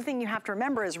 The only thing you have to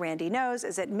remember, as Randy knows,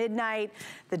 is at midnight,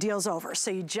 the deal's over. So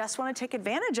you just want to take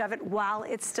advantage of it while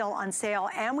it's still on sale.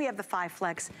 And we have the 5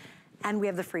 flex. And we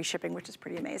have the free shipping, which is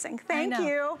pretty amazing. Thank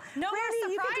you. No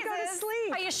Randy, more surprises. You get to go to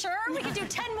sleep. Are you sure? We can do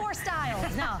 10 more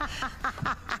styles. No.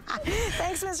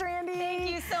 Thanks, Miss Randy. Thank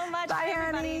you so much. Bye,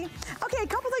 everybody. Okay, a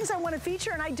couple things I want to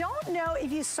feature, and I don't know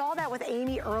if you saw that with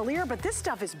Amy earlier, but this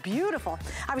stuff is beautiful.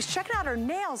 I was checking out her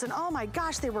nails, and oh my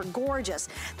gosh, they were gorgeous.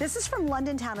 This is from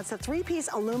London Town. It's a 3-piece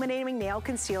illuminating nail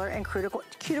concealer and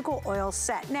cuticle oil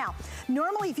set. Now,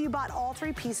 normally if you bought all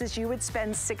 3 pieces, you would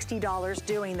spend $60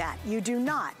 doing that. You do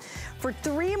not. For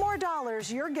 $3 more,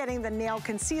 you're getting the nail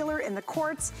concealer in the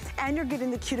quartz, and you're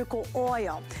getting the cuticle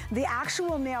oil. The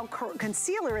actual nail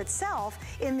concealer itself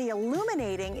in the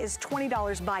illuminating is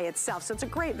 $20 by itself, so it's a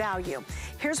great value.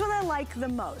 Here's what I like the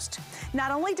most.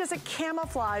 Not only does it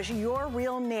camouflage your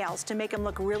real nails to make them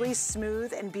look really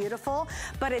smooth and beautiful,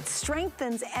 but it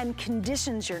strengthens and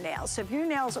conditions your nails. So if your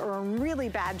nails are in really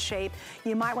bad shape,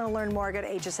 you might want to learn more. Go to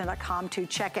hsn.com to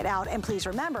check it out. And please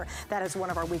remember, that is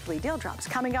one of our weekly deal drops.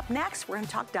 Coming up next, we're going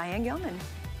to talk Diane Gilman.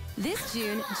 This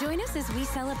June, join us as we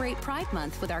celebrate Pride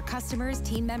Month with our customers,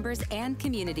 team members, and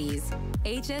communities.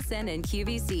 HSN and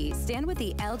QVC stand with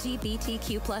the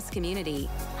LGBTQ+ community.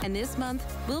 And this month,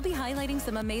 we'll be highlighting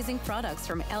some amazing products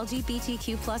from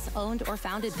LGBTQ+ owned or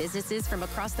founded businesses from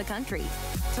across the country.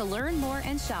 To learn more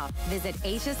and shop, visit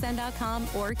hsn.com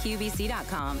or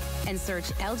qvc.com and search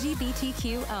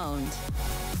LGBTQ owned.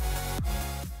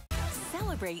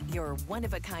 Celebrate your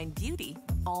one-of-a-kind beauty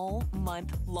all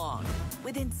month long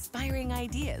with inspiring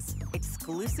ideas,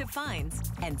 exclusive finds,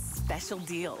 and special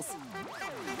deals.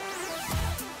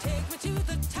 Take me to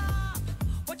the top.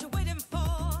 What you waiting for?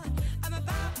 I'm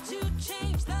about to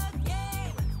change the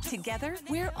game. Together,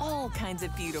 we're all kinds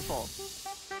of beautiful.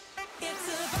 It's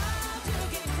about to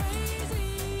get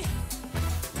crazy.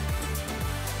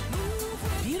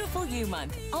 Beautiful You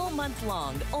Month, all month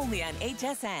long, only on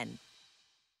HSN.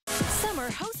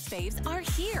 Summer Host Faves are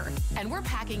here. And we're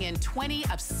packing in 20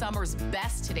 of summer's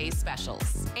best today's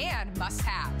specials and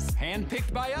must-haves.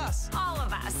 Handpicked by us. All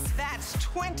of us. That's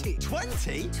 20.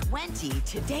 20? 20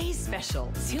 today's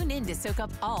specials. Tune in to soak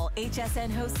up all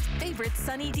HSN hosts' favorite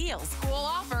sunny deals. Cool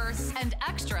offers and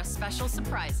extra special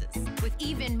surprises. With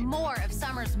even more of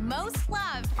summer's most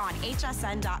loved on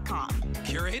hsn.com.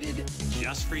 Curated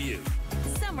just for you.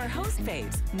 Summer Host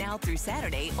Faves, now through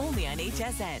Saturday, only on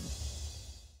HSN.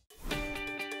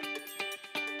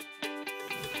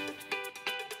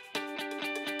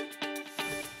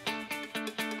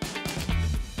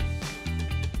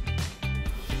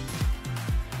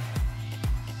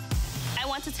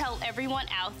 To tell everyone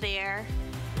out there,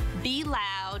 be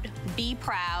loud, be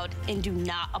proud, and do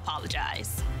not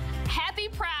apologize. Happy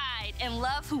Pride and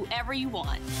love whoever you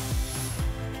want.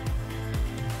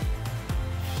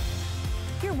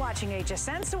 You're watching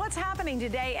HSN. So what's happening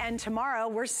today and tomorrow?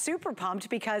 We're super pumped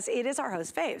because it is our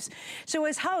host Faves. So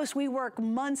as hosts, we work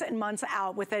months and months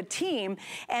out with a team,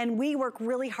 and we work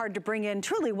really hard to bring in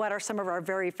truly what are some of our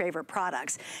very favorite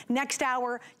products. Next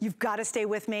hour, you've got to stay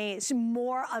with me. Some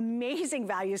more amazing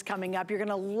values coming up. You're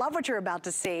gonna love what you're about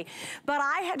to see. But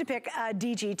I had to pick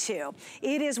DG2.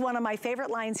 It is one of my favorite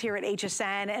lines here at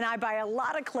HSN, and I buy a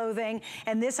lot of clothing,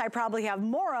 and this I probably have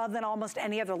more of than almost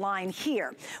any other line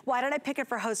here. Why did I pick it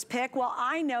for host pick? Well,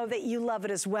 I know that you love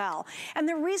it as well. And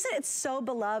the reason it's so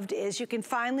beloved is you can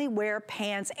finally wear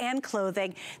pants and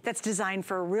clothing that's designed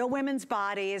for real women's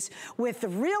bodies with the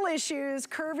real issues,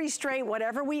 curvy, straight,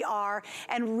 whatever we are,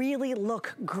 and really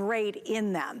look great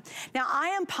in them. Now, I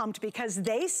am pumped because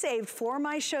they saved for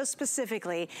my show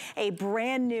specifically a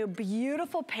brand new,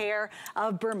 beautiful pair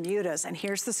of Bermudas. And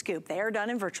here's the scoop. They are done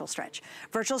in virtual stretch.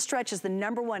 Virtual stretch is the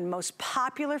 #1 most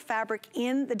popular fabric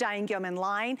in the Diane Gilman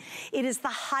line. It is the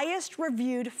highest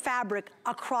reviewed fabric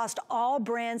across all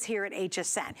brands here at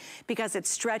HSN because it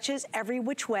stretches every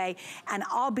which way, and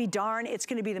I'll be darned, it's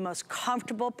gonna be the most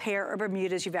comfortable pair of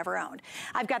Bermudas you've ever owned.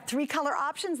 I've got 3 color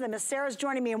options. Then Miss Sarah's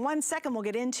joining me in 1 second. We'll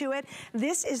get into it.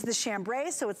 This is the chambray,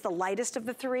 so it's the lightest of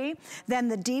the 3. Then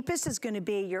the deepest is gonna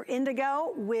be your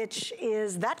indigo, which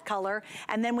is that color,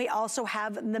 and then we also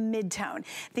have the mid-tone.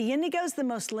 The indigo is the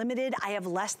most limited. I have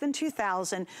less than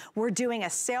 2,000. We're doing a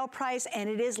sale price, and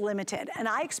it is limited. And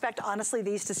I expect, honestly,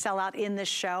 these to sell out in this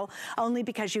show only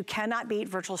because you cannot beat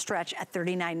virtual stretch at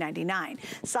 $39.99.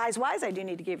 Size-wise, I do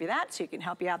need to give you that so you can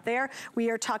help you out there. We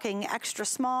are talking extra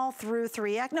small through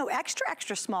 3X. No, extra,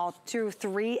 extra small through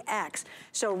 3X.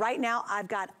 So right now, I've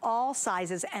got all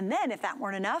sizes. And then, if that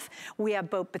weren't enough, we have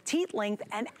both petite length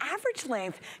and average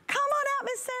length. Come on out,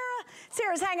 Miss Sarah.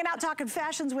 Sarah's hanging out talking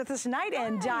fashions with us tonight.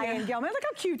 And Diane Gilman, look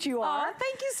how cute you are. Oh,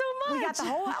 thank you so much. We got the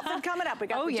whole outfit coming up. We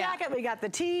got the jacket, we got the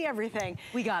tee, everything.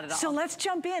 We got it all. So let's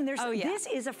jump in. This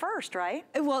is a first, right?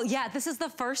 Well, yeah, this is the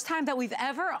first time that we've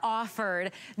ever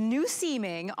offered new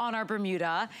seaming on our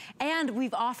Bermuda, and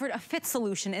we've offered a fit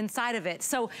solution inside of it.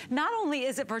 So not only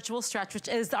is it virtual stretch, which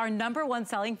is our #1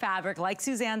 selling fabric, like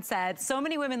Suzanne said, so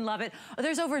many women love it.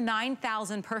 There's over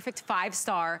 9,000 perfect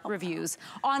 5-star reviews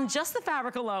on just the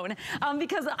fabric alone,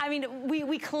 because, I mean,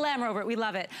 we clamor over it. We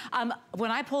love it.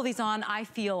 When I pull these on, I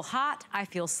feel hot, I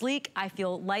feel sleek, I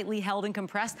feel lightly held and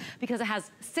compressed because it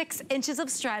has 6 inches of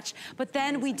stretch. But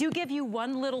then we do give you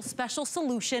one little special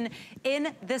solution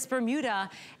in this Bermuda,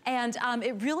 and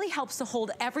it really helps to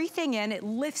hold everything in. It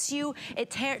lifts you,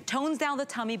 it tones down the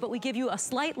tummy, but we give you a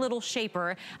slight little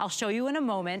shaper, I'll show you in a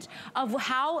moment, of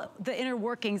how the inner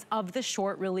workings of the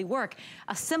short really work.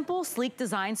 A simple, sleek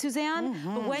design,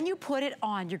 Suzanne, but when you put it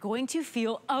on, you're going to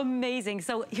feel amazing.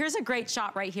 So here's a great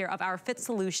shot right here of our fit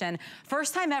solution.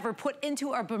 First time ever put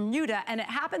into our Bermuda, and it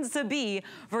happens to be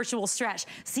virtual stretch.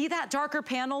 See that darker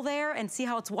panel there and see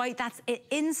how it's white? That's it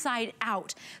inside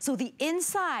out. So the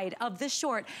inside of this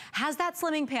short has that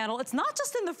slimming panel. It's not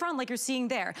just in the front like you're seeing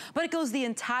there, but it goes the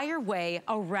entire way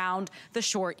around the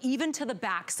short, even to the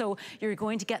back. So you're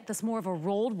going to get this more of a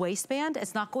rolled waistband.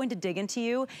 It's not going to dig into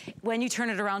you. When you turn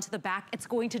it around to the back, it's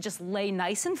going to just lay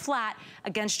nice and flat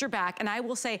against your back. And I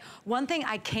will say, one thing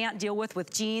I can't deal with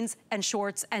jeans and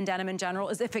shorts and denim in general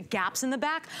is if it gaps in the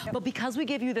back. But because we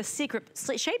give you the secret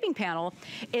shaping panel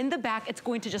in the back, it's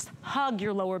going to just hug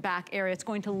your lower back area. It's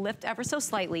going to lift ever so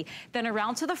slightly. Then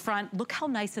around to the front, look how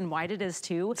nice and wide it is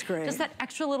too. It's great. Just that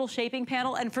extra little shaping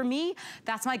panel. And for me,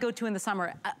 that's my go-to in the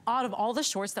summer. Out of all the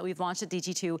shorts that we've launched at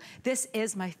DG2, this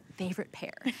is my favorite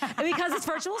pair. Because it's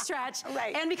virtual stretch,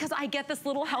 and because I get this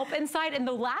little help inside. And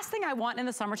the last thing I want in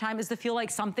the summertime is to feel like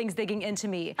something's digging into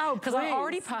me. Oh, because I'm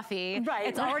already puffy.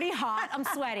 It's already hot. I'm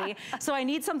sweaty. So I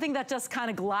need something that just kind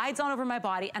of glides on over my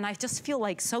body, and I just feel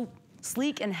like so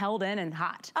sleek and held in and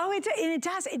hot. Oh, it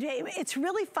does. It's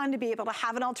really fun to be able to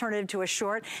have an alternative to a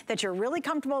short that you're really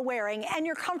comfortable wearing, and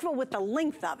you're comfortable with the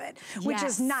length of it, which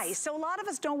is nice. So a lot of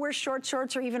us don't wear short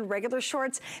shorts or even regular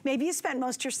shorts. Maybe you spent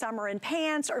most of your summer in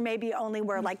pants, or maybe you only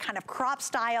wear like kind of crop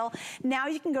style. Now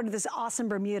you can go to this awesome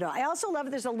Bermuda. I also love it.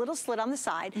 There's a little slit on the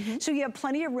side, so you have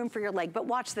plenty of room for your leg. But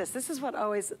watch this. This is what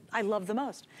I love the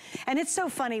most. And it's so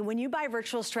funny. When you buy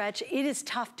virtual stretch, it is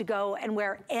tough to go and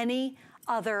wear any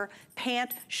other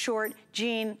pant, short,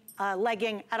 jean,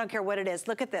 legging, I don't care what it is.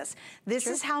 Look at this. This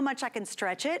is how much I can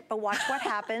stretch it, but watch what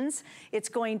happens. It's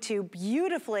going to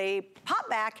beautifully pop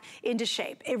back into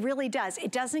shape. It really does.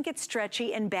 It doesn't get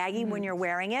stretchy and baggy when you're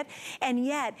wearing it. And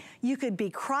yet, you could be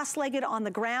cross-legged on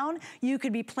the ground. You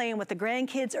could be playing with the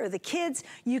grandkids or the kids.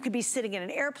 You could be sitting in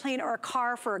an airplane or a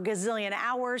car for a gazillion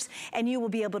hours, and you will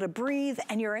be able to breathe,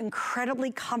 and you're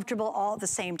incredibly comfortable all at the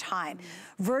same time.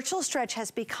 Virtual Stretch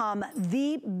has become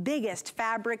the biggest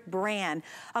fabric brand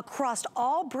across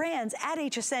all brands at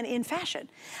HSN in fashion.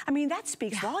 I mean, that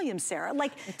speaks volumes, Sarah.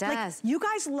 Like, it does. Like, you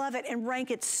guys love it and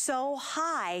rank it so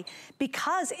high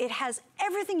because it has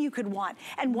everything you could want.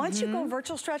 And once you go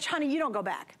Virtual Stretch, honey, you don't go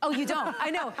back. Oh, you don't.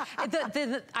 I know.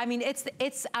 I mean,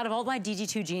 it's out of all my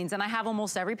DG2 jeans, and I have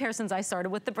almost every pair since I started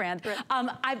with the brand.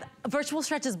 Virtual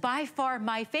Stretch is by far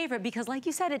my favorite because, like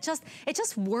you said, it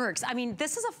just works. I mean,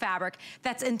 this is a fabric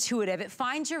that's intuitive. It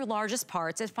finds your largest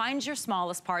parts, it finds your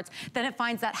smallest parts, then it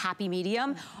finds that happy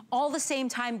medium. All the same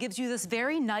time gives you this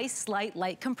very nice, slight,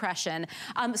 light compression.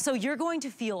 So you're going to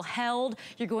feel held,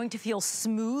 you're going to feel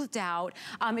smoothed out.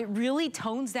 It really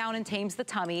tones down and tames the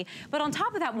tummy. But on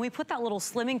top of that, when we put that little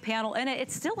slimming panel in it,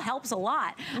 it still helps a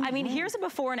lot. I mean, here's a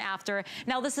before and after.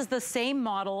 Now this is the same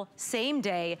model, same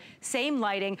day, same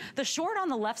lighting. The short on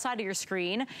the left side of your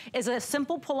screen is a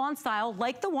simple pull-on style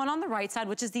like the one on the right side,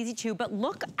 which is DG2, but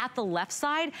look at the left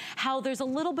side, how there's a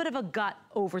little bit of a gut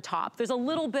over top. There's a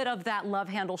little bit of that love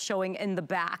handle showing in the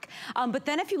back. But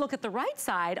then if you look at the right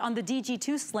side, on the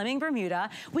DG2 Slimming Bermuda,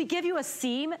 we give you a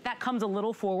seam that comes a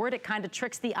little forward. It kind of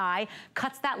tricks the eye,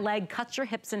 cuts that leg, cuts your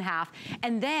hips in half,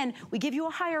 and then we give you a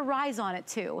higher rise on it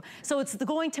too. So it's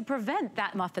going to prevent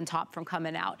that muffin top from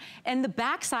coming out. And the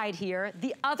back side here,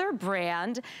 the other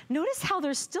brand, notice how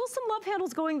there's still some love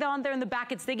handles going down there in the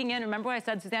back. It's digging in. Remember what I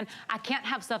said, Suzanne? I can't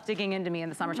have stuff digging into me in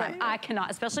the summertime. I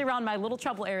cannot, especially around my little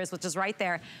trouble areas, which is right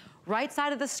there. Right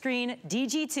side of the screen,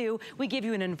 DG2, we give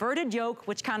you an inverted yoke,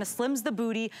 which kind of slims the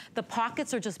booty. The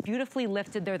pockets are just beautifully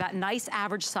lifted. They're that nice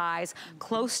average size,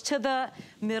 close to the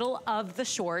middle of the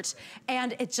short,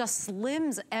 and it just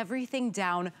slims everything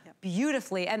down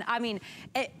beautifully. And I mean,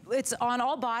 it's on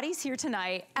all bodies here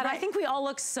tonight, and I think we all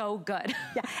look so good.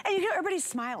 Yeah, and you know, everybody's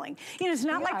smiling. You know, it's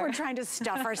not like we're trying to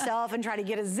stuff ourselves and try to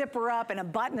get a zipper up and a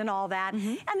button and all that. And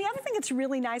the other thing that's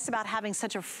really nice about having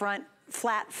such a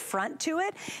flat front to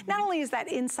it, not only is that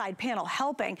inside panel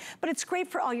helping, but it's great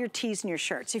for all your tees and your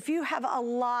shirts. If you have a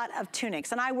lot of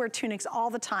tunics, and I wear tunics all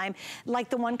the time, like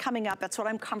the one coming up, that's what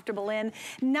I'm comfortable in.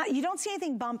 You don't see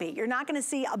anything bumpy. You're not gonna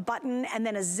see a button and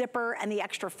then a zipper and the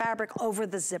extra fabric over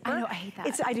the zipper. I know, I hate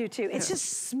that. I do too. It's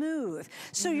just smooth.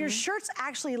 So your shirts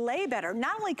actually lay better,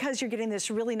 not only because you're getting this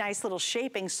really nice little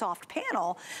shaping soft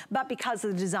panel, but because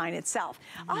of the design itself.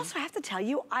 Also, I have to tell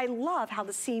you, I love how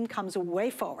the seam comes way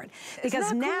forward.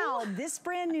 Because now this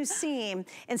brand new seam,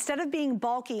 instead of being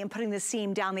bulky and putting the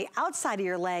seam down the outside of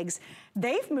your legs,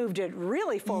 they've moved it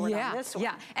really forward on this one.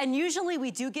 Yeah, and usually we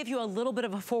do give you a little bit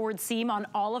of a forward seam on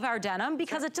all of our denim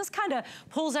because it just kind of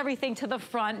pulls everything to the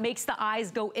front, makes the eyes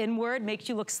go inward, makes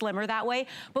you look slimmer that way.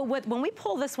 But when we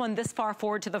pull this one this far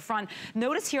forward to the front,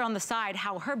 notice here on the side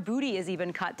how her booty is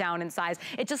even cut down in size.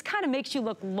 It just kind of makes you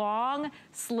look long,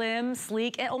 slim,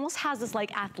 sleek. It almost has this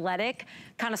like athletic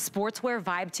kind of sportswear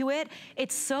vibe to it.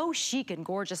 It's so chic and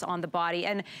gorgeous on the body.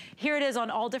 And here it is on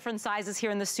all different sizes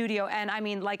here in the studio. And I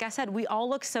mean, like I said, we all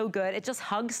look so good. It just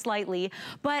hugs slightly.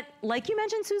 But like you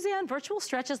mentioned, Suzanne, Virtual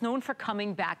Stretch is known for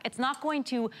coming back. It's not going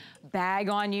to bag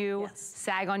on you,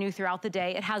 sag on you throughout the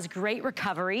day. It has great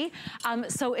recovery.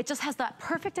 So it just has that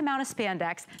perfect amount of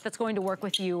spandex that's going to work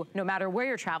with you no matter where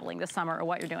you're traveling this summer or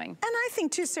what you're doing. And I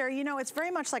think too, Sarah, you know, it's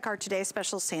very much like our Today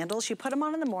Special sandals. You put them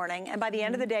on in the morning, and by the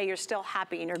end of the day, you're still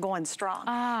happy and you're going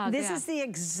strong. This is the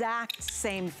exact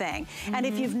same thing. And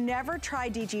if you've never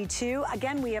tried DG2,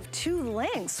 again, we have 2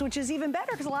 lengths, which is even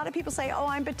better because a lot of people say, oh,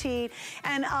 I'm petite,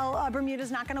 and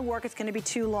Bermuda's not gonna work, it's gonna be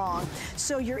too long.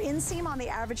 So your inseam on the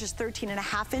average is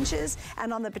 13.5 inches,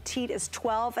 and on the petite is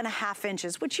 12.5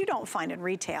 inches, which you don't find in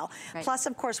retail. Plus,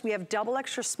 of course, we have double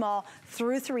extra small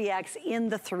through 3X in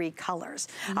the 3 colors.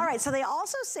 All right, so they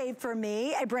also saved for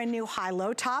me a brand new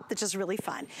high-low top that's just really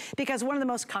fun, because one of the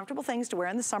most comfortable things to wear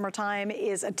in the summertime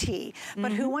is a tee.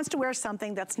 But who wants to wear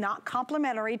something that's not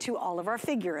complementary to all of our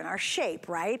figure and our shape,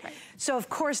 right? So of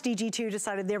course DG2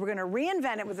 decided they were gonna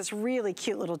reinvent it with this really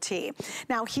cute little tee.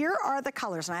 Now here are the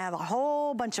colors, and I have a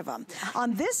whole bunch of them.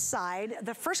 On this side,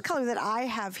 the first color that I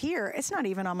have here, it's not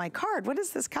even on my card. What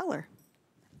is this color?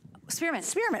 Spearmint.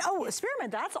 Spearmint, oh,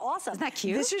 spearmint, that's awesome. Isn't that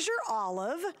cute? This is your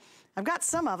olive. I've got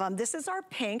some of them. This is our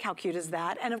pink, how cute is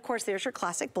that? And of course, there's your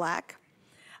classic black.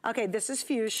 Okay, this is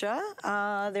fuchsia.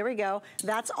 There we go.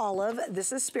 That's olive.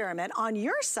 This is spearmint. On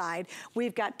your side,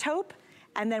 we've got taupe,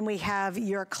 and then we have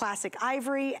your classic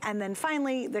ivory, and then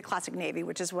finally the classic navy,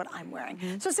 which is what I'm wearing.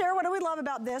 So Sarah, what do we love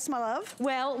about this, my love?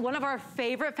 Well, one of our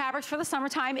favorite fabrics for the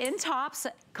summertime in tops,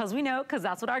 because we know, because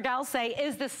that's what our gals say,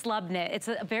 is this slub knit. It's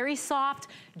a very soft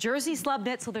jersey slub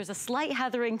knit, so there's a slight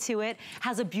heathering to it,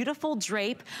 has a beautiful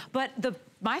drape, but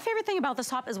my favorite thing about this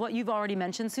top is what you've already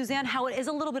mentioned, Suzanne, how it is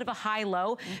a little bit of a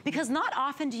high-low, because not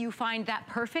often do you find that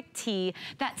perfect tee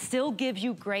that still gives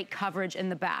you great coverage in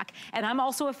the back. And I'm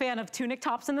also a fan of tunic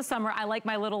tops in the summer. I like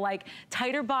my little like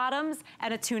tighter bottoms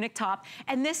and a tunic top.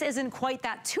 And this isn't quite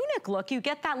that tunic look. You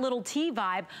get that little tee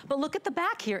vibe, but look at the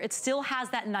back here. It still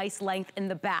has that nice length in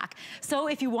the back. So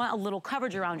if you want a little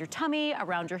coverage around your tummy,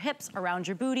 around your hips, around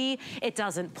your booty, it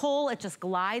doesn't pull, it just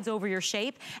glides over your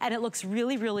shape, and it looks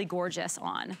really, really gorgeous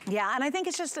on. Yeah, and I think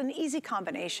it's just an easy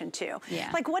combination too. Yeah.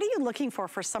 Like, what are you looking for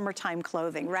summertime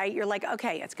clothing, right? You're like,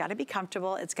 okay, it's gotta be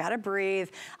comfortable, it's gotta breathe,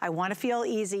 I wanna feel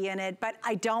easy in it, but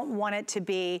I don't want it to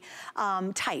be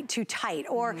too tight.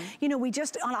 Or, you know, we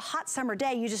just, on a hot summer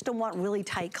day, you just don't want really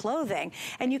tight clothing.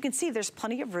 And you can see there's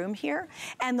plenty of room here,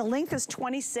 and the length is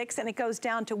 26, and it goes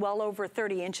down to well over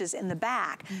 30 inches in the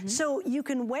back. So you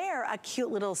can wear a cute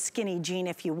little skinny jean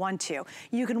if you want to.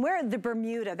 You can wear the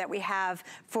Bermuda that we have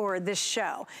for this show.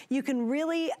 You can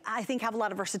really, I think, have a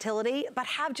lot of versatility, but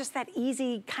have just that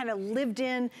easy kind of lived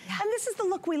in, and this is the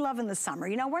look we love in the summer.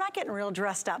 You know, we're not getting real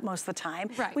dressed up most of the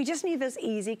time. Right. We just need those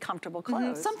easy, comfortable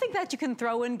clothes. Something that you can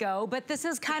throw and go, but this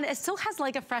is kind of, it still has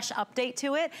like a fresh update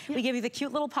to it. We give you the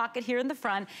cute little pocket here in the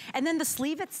front, and then the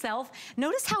sleeve itself,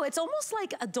 notice how it's almost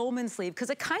like a dolman sleeve,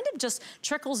 because it kind of just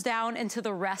trickles down into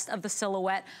the rest of the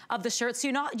silhouette of the shirt. So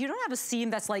you don't have a seam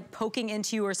that's like poking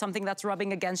into you or something that's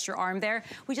rubbing against your arm there.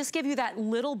 We just give you that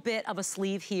little bit of a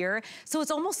sleeve here. So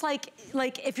it's almost like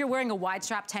if you're wearing a wide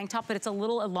strap tank top, but it's a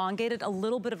little elongated, a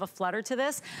little bit of a flutter to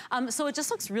this. So it just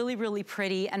looks really, really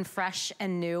pretty and fresh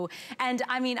and new. And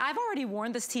I mean, I've already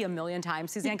worn this tee a million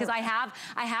times, Suzanne, because I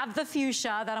have the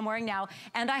fuchsia that I'm wearing now,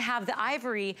 and I have the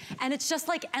ivory, and it's just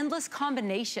like endless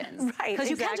combinations. Right, because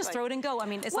you can't just throw it and go. I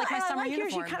mean, it's like my summer uniform.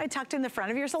 Yours, you kind of tucked in the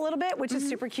front of yours a little bit, which is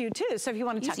super cute too. So if you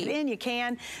want to tuck it in, you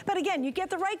can. But again, you get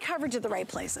the right coverage at the right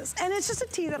places. And it's just a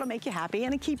tee that'll make you happy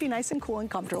and keep you nice and cool and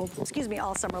comfortable, excuse me,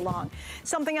 all summer long.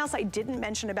 Something else I didn't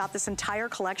mention about this entire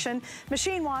collection,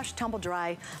 machine wash, tumble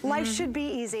dry. Life should be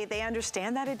easy. They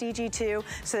understand that at DG too,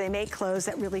 so they make clothes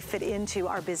that really fit into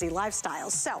our busy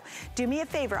lifestyles. So do me a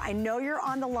favor. I know you're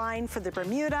on the line for the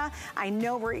Bermuda. I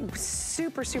know we're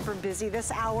super, super busy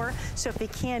this hour. So if you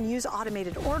can, use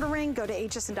automated ordering, go to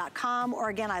hsn.com, or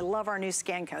again, I love our new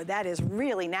scan code. That is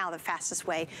really now the fastest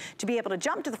way to be able to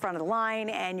jump to the front of the line,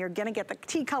 and you're gonna get the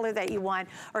tea color that you want,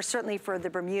 or certainly for the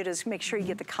Bermudas, make sure you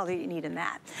get the color you need in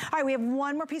that. All right, we have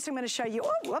one more piece I'm gonna show you.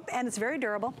 Oh, whoop, and it's very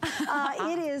durable.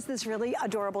 It is this really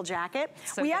adorable jacket.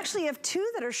 So we actually have two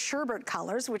that are sherbet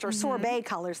colors, which are sorbet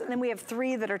colors, and then we have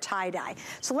three that are tie-dye.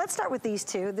 So let's start with these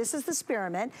two. This is the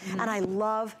spearmint, and I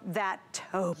love that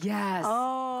taupe. Yes.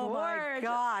 Oh my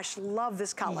gosh, love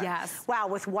this color. Yes. Wow,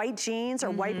 with white jeans or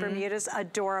white Bermudas,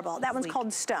 adorable. That one's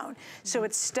called stone. So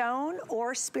it's stone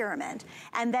or spearmint.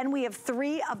 And then we have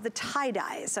three of the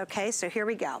tie-dyes, okay? So here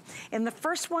we go. In the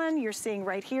first one, you're seeing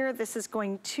right here, this is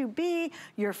going to be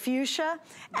your fuchsia.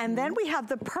 And then we have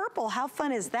the purple. How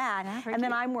fun is that? Yeah, and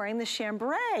then I'm wearing the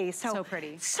chambray. So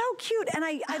pretty. So cute.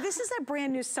 And this is a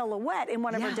brand new silhouette in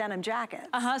one of our denim jackets.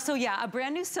 So yeah, a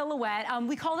brand new silhouette.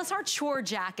 We call this our chore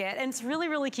jacket, and it's really,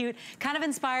 really cute, kind of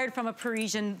inspired from a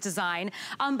Parisian design.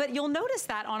 But you'll notice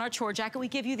that on our chore jacket, we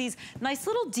give you these nice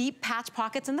little deep patch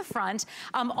pockets in the front.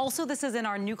 Also, this is in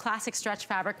our new classic stretch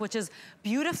fabric, which is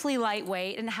beautifully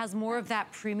lightweight and has more of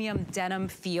that premium denim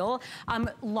feel.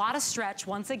 Lot of stretch,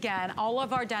 once again. All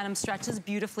of our denim stretches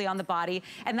beautifully on the body,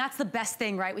 and that's the best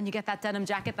thing, right? When you get that denim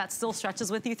jacket that still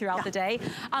stretches with you throughout the day.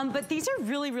 But these are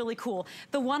really, really cool.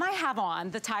 The one I have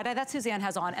on, the tie-dye that Suzanne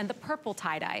has on, and the purple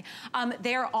tie-dye,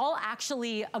 they are all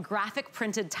actually a graphic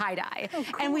printed tie-dye. Oh,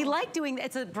 cool. And we like doing,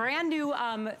 it's a brand new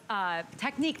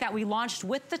technique that we launched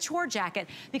with the chore jacket,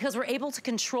 because we're able to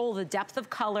control the depth of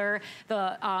color,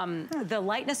 the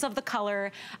lightness of the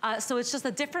color. So it's just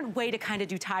a different way to kind of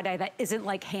do tie-dye that isn't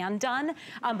like hand done,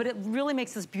 but it really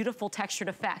makes this beautiful textured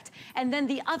effect. And then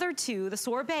the other two, the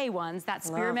sorbet ones, that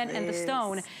spearmint and the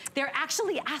stone, they're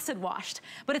actually acid washed,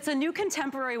 but it's a new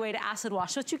contemporary way to acid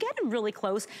wash. So if you get them really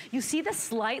close, you see the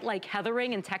slight like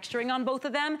heathering and texturing on both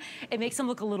of them. It makes them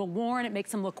look a little worn, it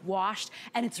makes them look washed,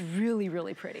 and it's really,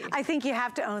 really pretty. I think you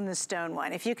have to own the stone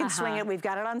one. If you can swing it, we've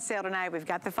got it on sale tonight. We've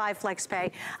got the 5 flex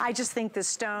pay. I just think this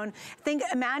stone.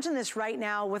 Imagine this right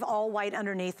now with all white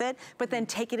underneath it, but then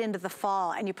take it into the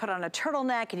fall and you put on a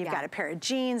turtleneck and you've got a pair of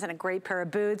jeans and a great pair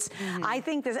of boots. I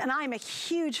think this, and I'm a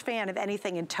huge fan of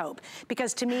anything in taupe,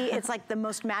 because to me, it's like the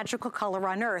most magical color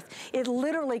on earth. It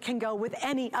literally can go with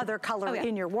any other color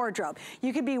in your wardrobe.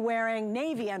 You could be wearing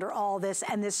navy under all this,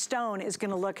 and this stone is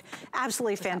gonna look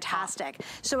absolutely fantastic.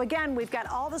 So again, we've got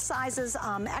all the sizes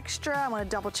extra. I wanna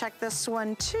double check this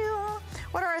one too.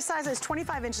 What are our sizes?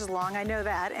 25 inches long, I know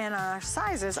that, and our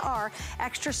sizes are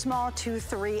extra small to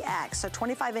 3X, so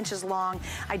 25 inches long.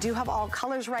 I do have all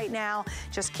colors right now.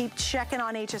 Just keep checking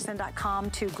on hsn.com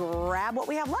to grab what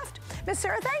we have left. Miss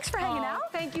Sarah, thanks for hanging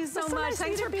out. Thank you so much. Nice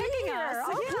Thanks for picking us.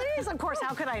 Oh, please, of course,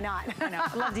 how could I not? I know,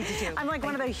 I love DG2. I'm like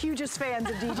one of the hugest fans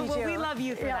of DG2. Well, we love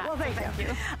you for that. Well, thank you.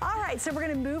 All right, so we're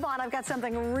gonna move on. I've got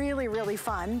something really, really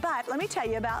fun, but let me tell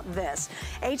you about this.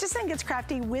 HSN Gets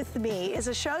Crafty with Me is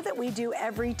a show that we do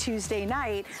every Tuesday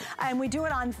night, and we do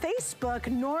it on Facebook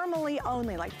normally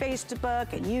only, like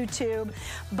Facebook and YouTube,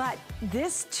 but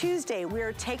this Tuesday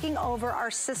we're taking over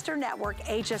our sister network,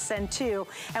 HSN2,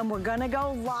 and we're gonna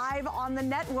go live on the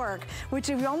network, which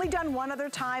we've only done one other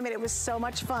time, and it was so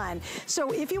much fun.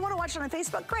 So if you wanna watch it on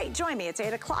Facebook, great, join me. It's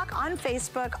 8 o'clock on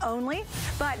Facebook only,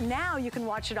 but now you can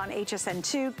watch it on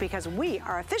HSN2 because we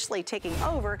are officially taking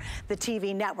over the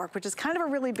TV network, which is kind of a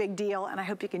really big deal, and I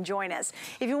hope you can join us.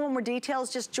 If you want more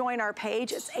details, just join our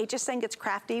page. It's HSN Gets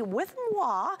Crafty with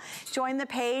moi. Join the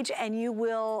page and you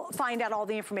will find out all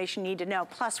the information you need to know.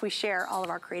 Plus, we share all of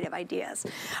our creative ideas.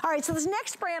 All right, so this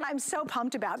next brand I'm so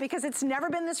pumped about because it's never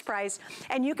been this price,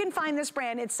 and you can find this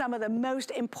brand in some of the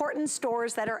most important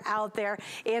stores that are out there.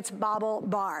 It's Bauble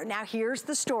Bar. Now, here's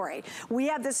the story. We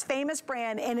have this famous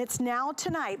brand, and it's now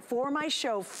tonight for my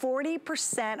show,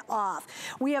 40% off.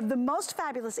 We have the most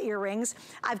fabulous earrings.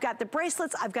 I've got the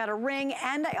bracelets, I've got a ring,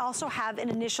 and I also have an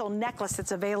initial necklace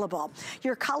that's available.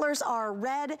 Your colors are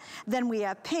red, then we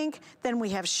have pink, then we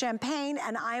have champagne,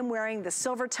 and I'm wearing the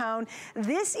silver tone.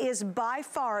 This is by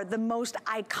far the most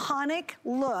iconic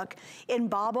look in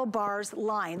Bauble Bar's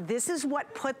line. This is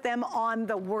what put them on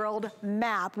the world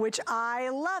map, which I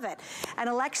love it. And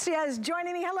Alexia is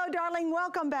joining me. Hello, darling,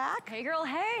 welcome back. Hey girl,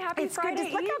 hey, happy It's Friday good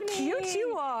to, look how cute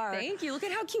you are. Thank you, look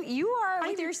at how cute you are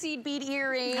with your seed bead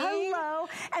earring. Hello,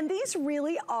 and these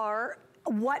really are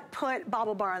what put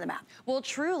Bauble Bar on the map? Well,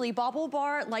 truly, Bauble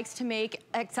Bar likes to make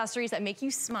accessories that make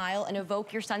you smile and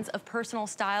evoke your sense of personal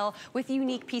style with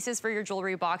unique pieces for your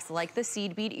jewelry box, like the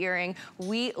seed bead earring.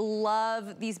 We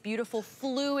love these beautiful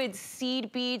fluid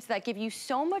seed beads that give you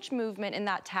so much movement in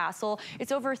that tassel.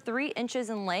 It's over 3 inches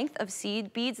in length of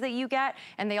seed beads that you get,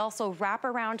 and they also wrap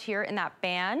around here in that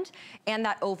band and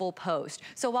that oval post.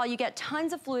 So while you get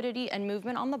tons of fluidity and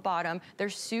movement on the bottom, they're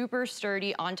super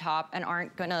sturdy on top and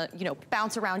aren't gonna, you know,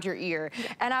 bounce around your ear.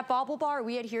 And at Bauble Bar,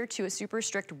 we adhere to a super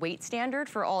strict weight standard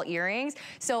for all earrings.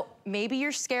 So maybe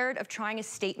you're scared of trying a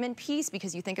statement piece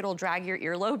because you think it'll drag your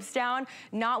earlobes down.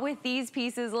 Not with these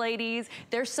pieces, ladies.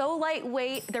 They're so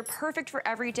lightweight. They're perfect for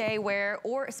everyday wear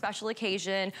or a special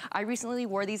occasion. I recently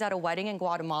wore these at a wedding in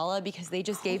Guatemala because they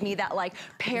just gave me that like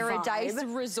paradise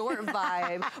resort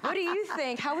vibe. What do you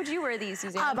think? How would you wear these,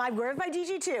 Suzanne? I wear my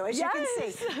DG2, as you can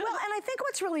see. Well, and I think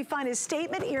what's really fun is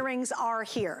statement earrings are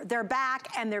here. They're back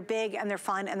and they're big and they're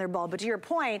fun and they're bold. But to your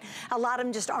point, a lot of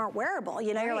them just aren't wearable.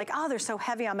 You know, you're like, oh, they're so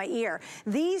heavy on my ear.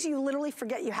 These, you literally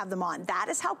forget you have them on. That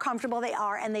is how comfortable they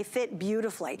are, and they fit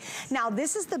beautifully. Now,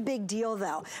 this is the big deal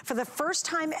though. For the first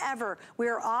time ever, we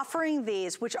are offering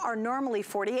these, which are normally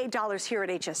 $48 here at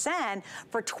HSN,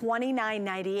 for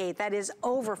 $29.98. That is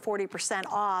over 40%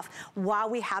 off while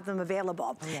we have them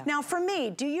available. Now, for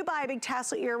me, do you buy a big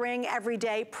tassel earring every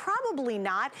day? Probably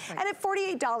not. And at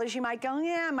 $48, you might go,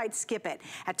 yeah, I might skip it.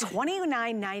 At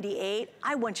 $29.98,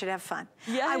 I want you to have fun.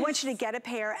 I want you to get a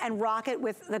pair and rock it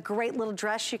with the great little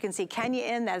dress you can see Kenya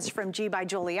in. That is from G by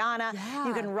Juliana.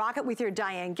 You can rock it with your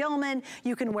Diane Gilman.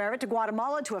 You can wear it to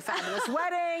Guatemala to a fabulous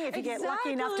wedding if you get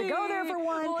lucky enough to go there for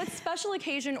one. Well, it's special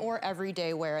occasion or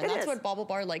everyday wear, and that's what Bauble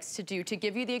Bar likes to do, to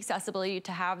give you the accessibility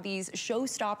to have these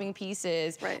show-stopping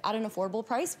pieces at an affordable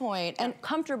price point and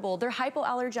comfortable. They're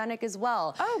hypoallergenic as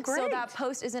well. Oh, great. So that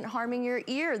post isn't harming your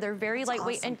ear. They're very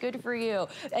lightweight and good for you.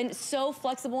 And so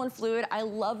flexible and fluid. I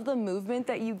love the movement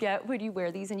that you get when you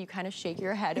wear these and you kind of shake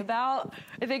your head about.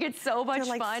 I think it's so much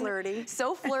fun. Flirty.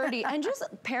 So flirty. And just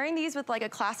pairing these with like a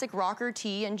classic rocker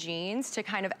tee and jeans to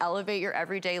kind of elevate your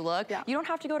everyday look. You don't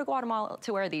have to go to Guatemala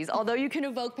to wear these, although you can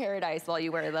evoke paradise while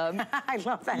you wear them. I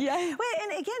love that. Wait,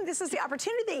 and again, this is the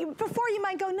opportunity that you, before you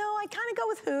might go, no, I kind of go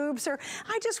with hoops, or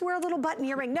I just wear a little button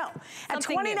earring. No, at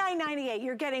 $29.98,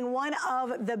 you're getting one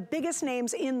of the biggest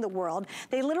names in the world.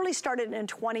 They literally actually started in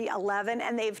 2011,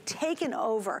 and they've taken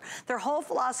over. Their whole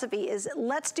philosophy is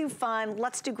let's do fun,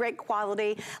 let's do great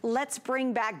quality, let's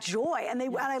bring back joy. And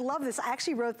I love this. I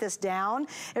actually wrote this down.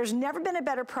 There's never been a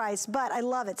better price, but I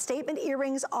love it. Statement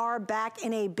earrings are back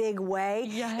in a big way.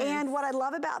 Yes. And what I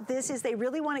love about this is they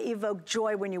really want to evoke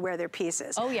joy when you wear their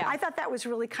pieces. Oh yeah. I thought that was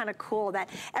really kind of cool that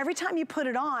every time you put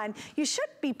it on, you should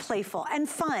be playful and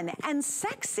fun and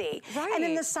sexy. Right. And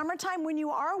in the summertime when you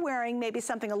are wearing maybe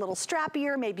something a little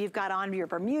strappier, maybe you've got on your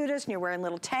Bermudas and you're wearing a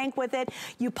little tank with it,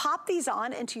 you pop these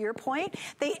on, and to your point,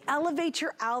 they elevate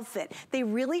your outfit. They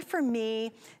really, for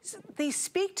me, they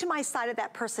speak to my side of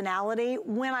that personality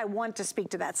when I want to speak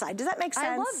to that side. Does that make sense?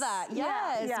 I love that,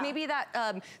 yes. Yeah. Maybe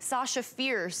that Sasha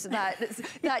Fierce,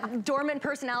 that dormant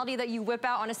personality that you whip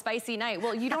out on a spicy night.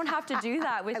 Well, you don't have to do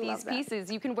that with these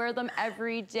pieces. You can wear them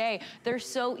every day. They're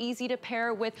so easy to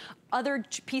pair with other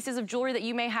pieces of jewelry that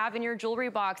you may have in your jewelry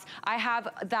box. I have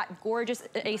that gorgeous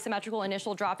asymmetrical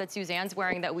initial drop that Suzanne's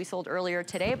wearing that we sold earlier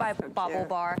today by Bobble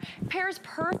Bar. Pairs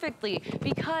perfectly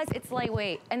because it's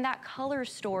lightweight, and that color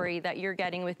story that you're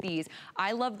getting with these.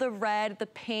 I love the red, the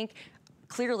pink.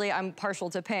 Clearly, I'm partial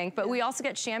to pink, but we also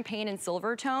get champagne and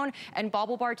silver tone, and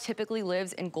Bobble Bar typically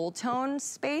lives in gold tone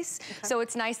space. Okay. So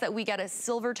it's nice that we get a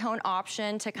silver tone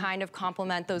option to kind of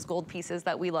complement those gold pieces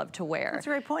that we love to wear. That's a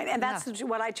great point, and that's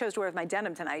what I chose to wear with my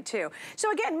denim tonight too.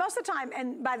 So again, most of the time,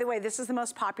 and by the way, this is the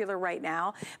most popular right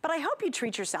now, but I hope you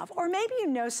treat yourself, or maybe you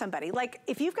know somebody. Like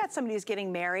if you've got somebody who's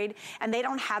getting married and they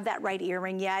don't have that right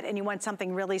earring yet, and you want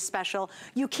something really special,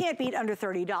 you can't beat under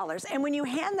 $30. And when you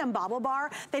hand them Bobble Bar,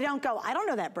 they don't go, I don't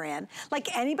know that brand.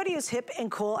 Like anybody who's hip and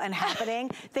cool and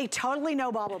happening, they totally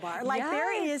know Bobble Bar. Like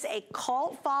there is a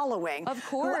cult following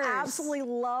who absolutely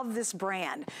love this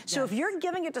brand. So if you're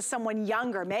giving it to someone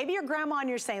younger, maybe your grandma and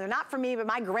you're saying they're not for me, but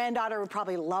my granddaughter would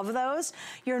probably love those,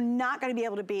 you're not going to be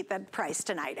able to beat that price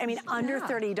tonight. I mean, under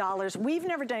 $30. We've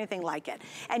never done anything like it.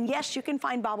 And yes, you can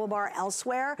find Bobble Bar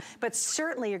elsewhere, but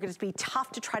certainly you're going to be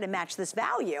tough to try to match this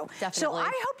value. Definitely. So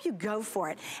I hope you go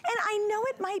for it. And I know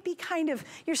it might be kind of,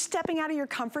 you're stepping out of your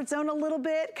comfort zone a little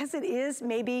bit, because it is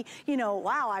maybe, you know,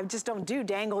 wow, I just don't do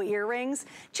dangle earrings.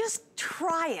 Just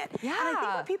try it. Yeah. And I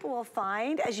think what people will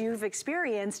find, as you've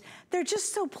experienced, they're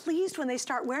just so pleased when they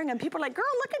start wearing them. People are like, girl,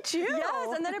 look at you.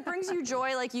 Yes, and then it brings you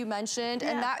joy, like you mentioned,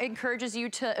 and that encourages you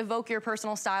to evoke your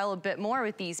personal style a bit more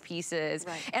with these pieces.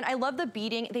 Right. And I love the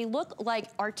beading. They look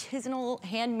like artisanal,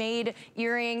 handmade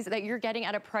earrings that you're getting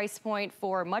at a price point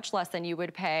for much less than you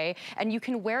would pay, and you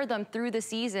can wear them through the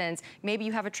seasons. Maybe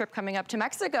you have a trip coming up to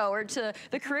Mexico or to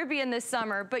the Caribbean this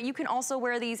summer, but you can also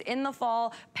wear these in the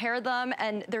fall, pair them,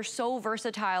 and they're so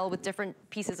versatile with different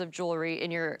pieces of jewelry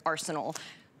in your arsenal.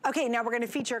 Okay, now we're going to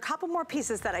feature a couple more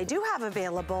pieces that I do have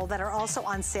available that are also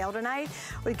on sale tonight.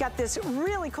 We've got this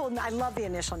really cool, I love the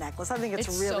initial necklace. I think it's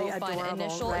really so fun. adorable,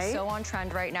 Initial is so on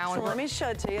trend right now. So and let me show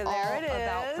it to you. There it is.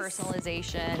 About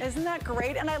personalization. Isn't that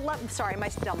great? And I love, sorry, my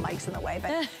dumb mic's in the way,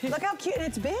 but look how cute,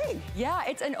 it's big. Yeah,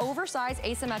 it's an oversized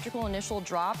asymmetrical initial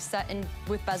drop set in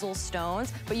with bezel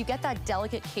stones, but you get that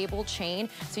delicate cable chain,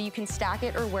 so you can stack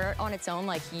it or wear it on its own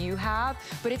like you have,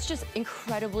 but it's just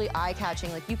incredibly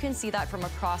eye-catching. Like you can see that from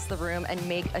across the room and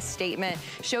make a statement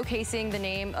showcasing the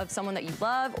name of someone that you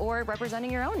love or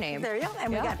representing your own name. There you go.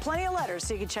 And we got plenty of letters,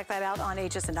 so you can check that out on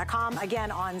hsn.com.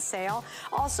 Again, on sale.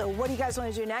 Also, what do you guys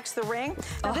want to do next? The ring.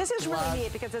 Now, this is really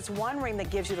neat because it's one ring that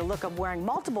gives you the look of wearing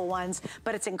multiple ones,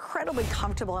 but it's incredibly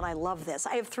comfortable, and I love this.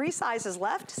 I have 3 sizes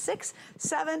left, 6,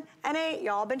 7, and 8.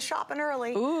 Y'all been shopping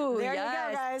early. Ooh, there you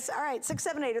go, guys. All right, 6,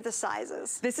 7, 8 are the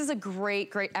sizes. This is a great,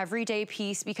 great everyday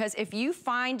piece, because if you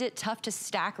find it tough to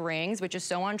stack rings, which is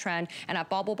so on trend, and at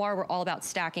Bobble Bar, we're all about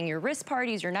stacking your wrist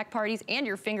parties, your neck parties, and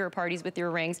your finger parties with your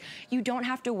rings. You don't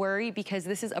have to worry, because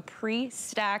this is a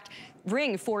pre-stacked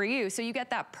ring for you. So you get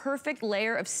that perfect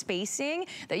layer of spacing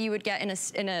that you would get in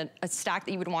a stack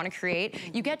that you would want to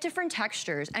create. You get different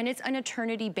textures, and it's an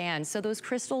eternity band. So those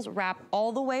crystals wrap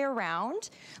all the way around.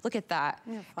 Look at that.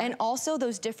 And also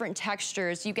those different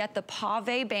textures. You get the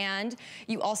pave band.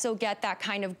 You also get that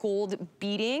kind of gold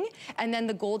beading, and then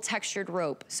the gold textured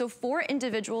rope. So 4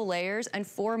 individual layers and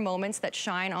 4 moments that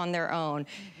shine on their own.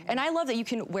 And I love that you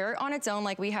can wear it on its own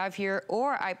like we have here,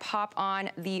 or I pop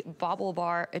on the Bobble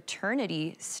Bar Eternity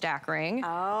stack ring.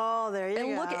 Oh, there you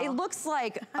go. It looks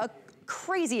like a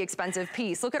crazy expensive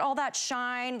piece. Look at all that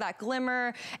shine, that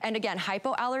glimmer, and again,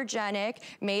 hypoallergenic,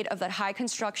 made of that high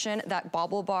construction that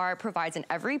Bobble Bar provides in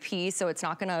every piece, so it's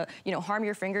not gonna, you know, harm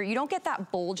your finger. You don't get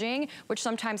that bulging, which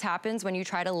sometimes happens when you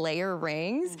try to layer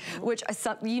rings, which,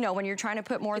 you know, when you're trying to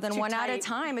put more than one at a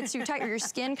time, it's too tight, or your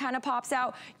skin kind of pops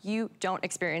out. You don't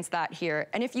experience that here.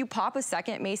 And if you pop a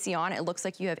second Macy on, it looks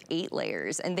like you have 8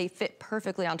 layers, and they fit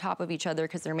perfectly on top of each other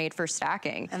because they're made for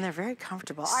stacking. And they're very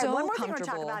comfortable. So all right, one more comfortable.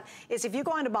 thing we're talking about is if you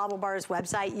go onto Bobble Bar's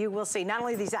website, you will see not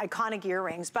only these iconic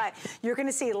earrings, but you're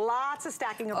gonna see lots of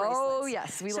stacking of bracelets. Oh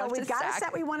yes, we love to stack. So we've got a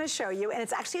set we wanna show you, and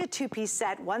it's actually a 2-piece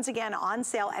set, once again on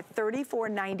sale at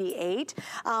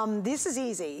 $34.98. This is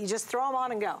easy. You just throw them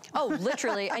on and go. Oh,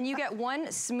 literally. And you get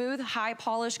one smooth, high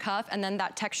polished cuff and then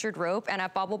that textured rope. And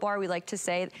at Bobble Bar, we like to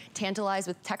say tantalize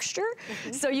with texture.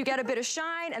 So you get a bit of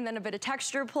shine and then a bit of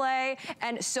texture play,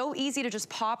 and so easy to just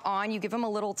pop on. You give them a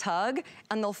little tug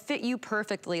and they'll fit you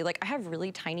perfectly. Like, I have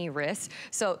really tiny wrists,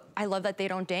 so I love that they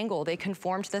don't dangle. They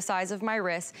conform to the size of my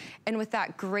wrist. And with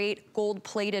that great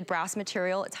gold-plated brass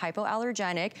material, it's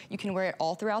hypoallergenic. You can wear it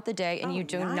all throughout the day, and you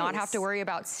do not have to worry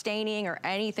about staining or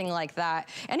anything like that.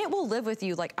 And it will live with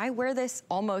you. Like, I wear this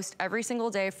almost every single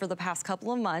day for the past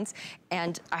couple of months,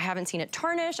 and I haven't seen it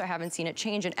tarnish. I haven't seen it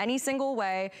change in any single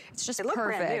way. It's just perfect.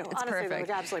 Brand new. It's Honestly, perfect. They look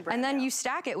absolutely brand and then new. you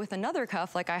stack it with another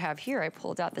cuff like I have here. I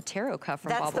pulled out the tarot cuff from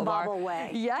Bobble Bar. That's the Bobble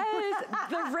way. Yes,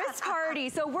 the wrist party.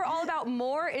 So we're all about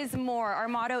more is more. Our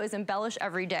motto is embellish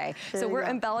every day. So we're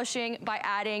embellishing by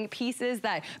adding pieces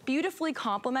that beautifully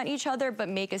complement each other but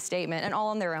make a statement, and all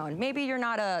on their own. Maybe you're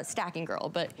not a stacking girl,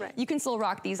 but you can still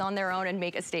rock these on their own and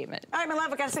make a statement. All right, my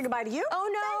love, I gotta say goodbye to you. Oh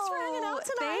no. Thanks for hanging out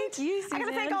tonight. Thank you, Suzanne. I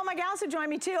gotta thank all my gals who joined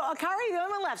me too. Kara, you're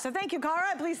on the left, so thank you,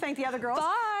 Kara. Please thank the other girls.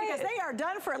 Bye. Because they are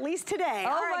done for at least today.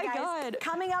 Oh all right, my guys. God.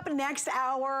 Coming up next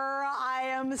hour, I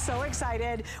am so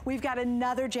excited. We've got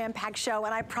another jam-packed show,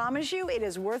 and I promise you it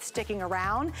is worth sticking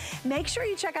around. Make sure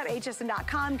you check out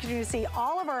hsn.com because you're gonna see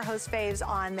all of our host faves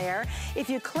on there. If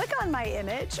you click on my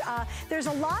image, there's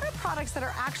a lot of products that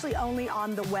are actually only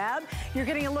on the web. You're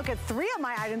getting a look at 3 of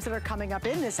my items that are coming up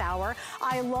in this hour.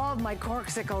 I love my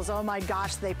corksicles. Oh my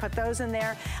gosh, they put those in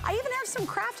there. I even have some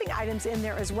crafting items in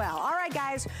there as well. All right,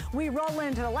 guys, we roll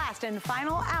into the last and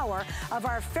final hour of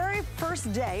our very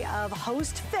first day of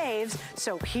Host Faves.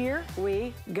 So here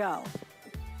we go.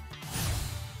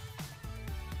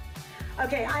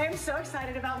 Okay, I am so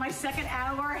excited about my second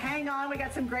hour. Hang on, we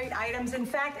got some great items. In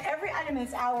fact, every item in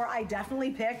this hour I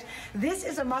definitely picked. This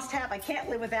is a must-have I can't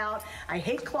live without. I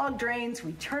hate clogged drains.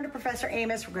 We turn to Professor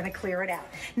Amos. We're gonna clear it out.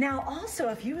 Now, also,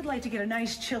 if you would like to get a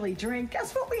nice chilly drink,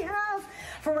 guess what we have?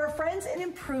 From our friends in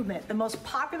Improvement, the most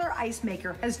popular ice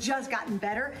maker has just gotten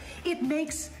better. It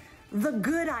makes the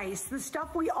good ice, the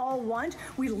stuff we all want.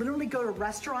 We literally go to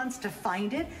restaurants to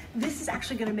find it. This is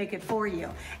actually gonna make it for you.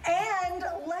 And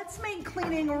let's make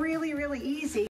cleaning really, really easy.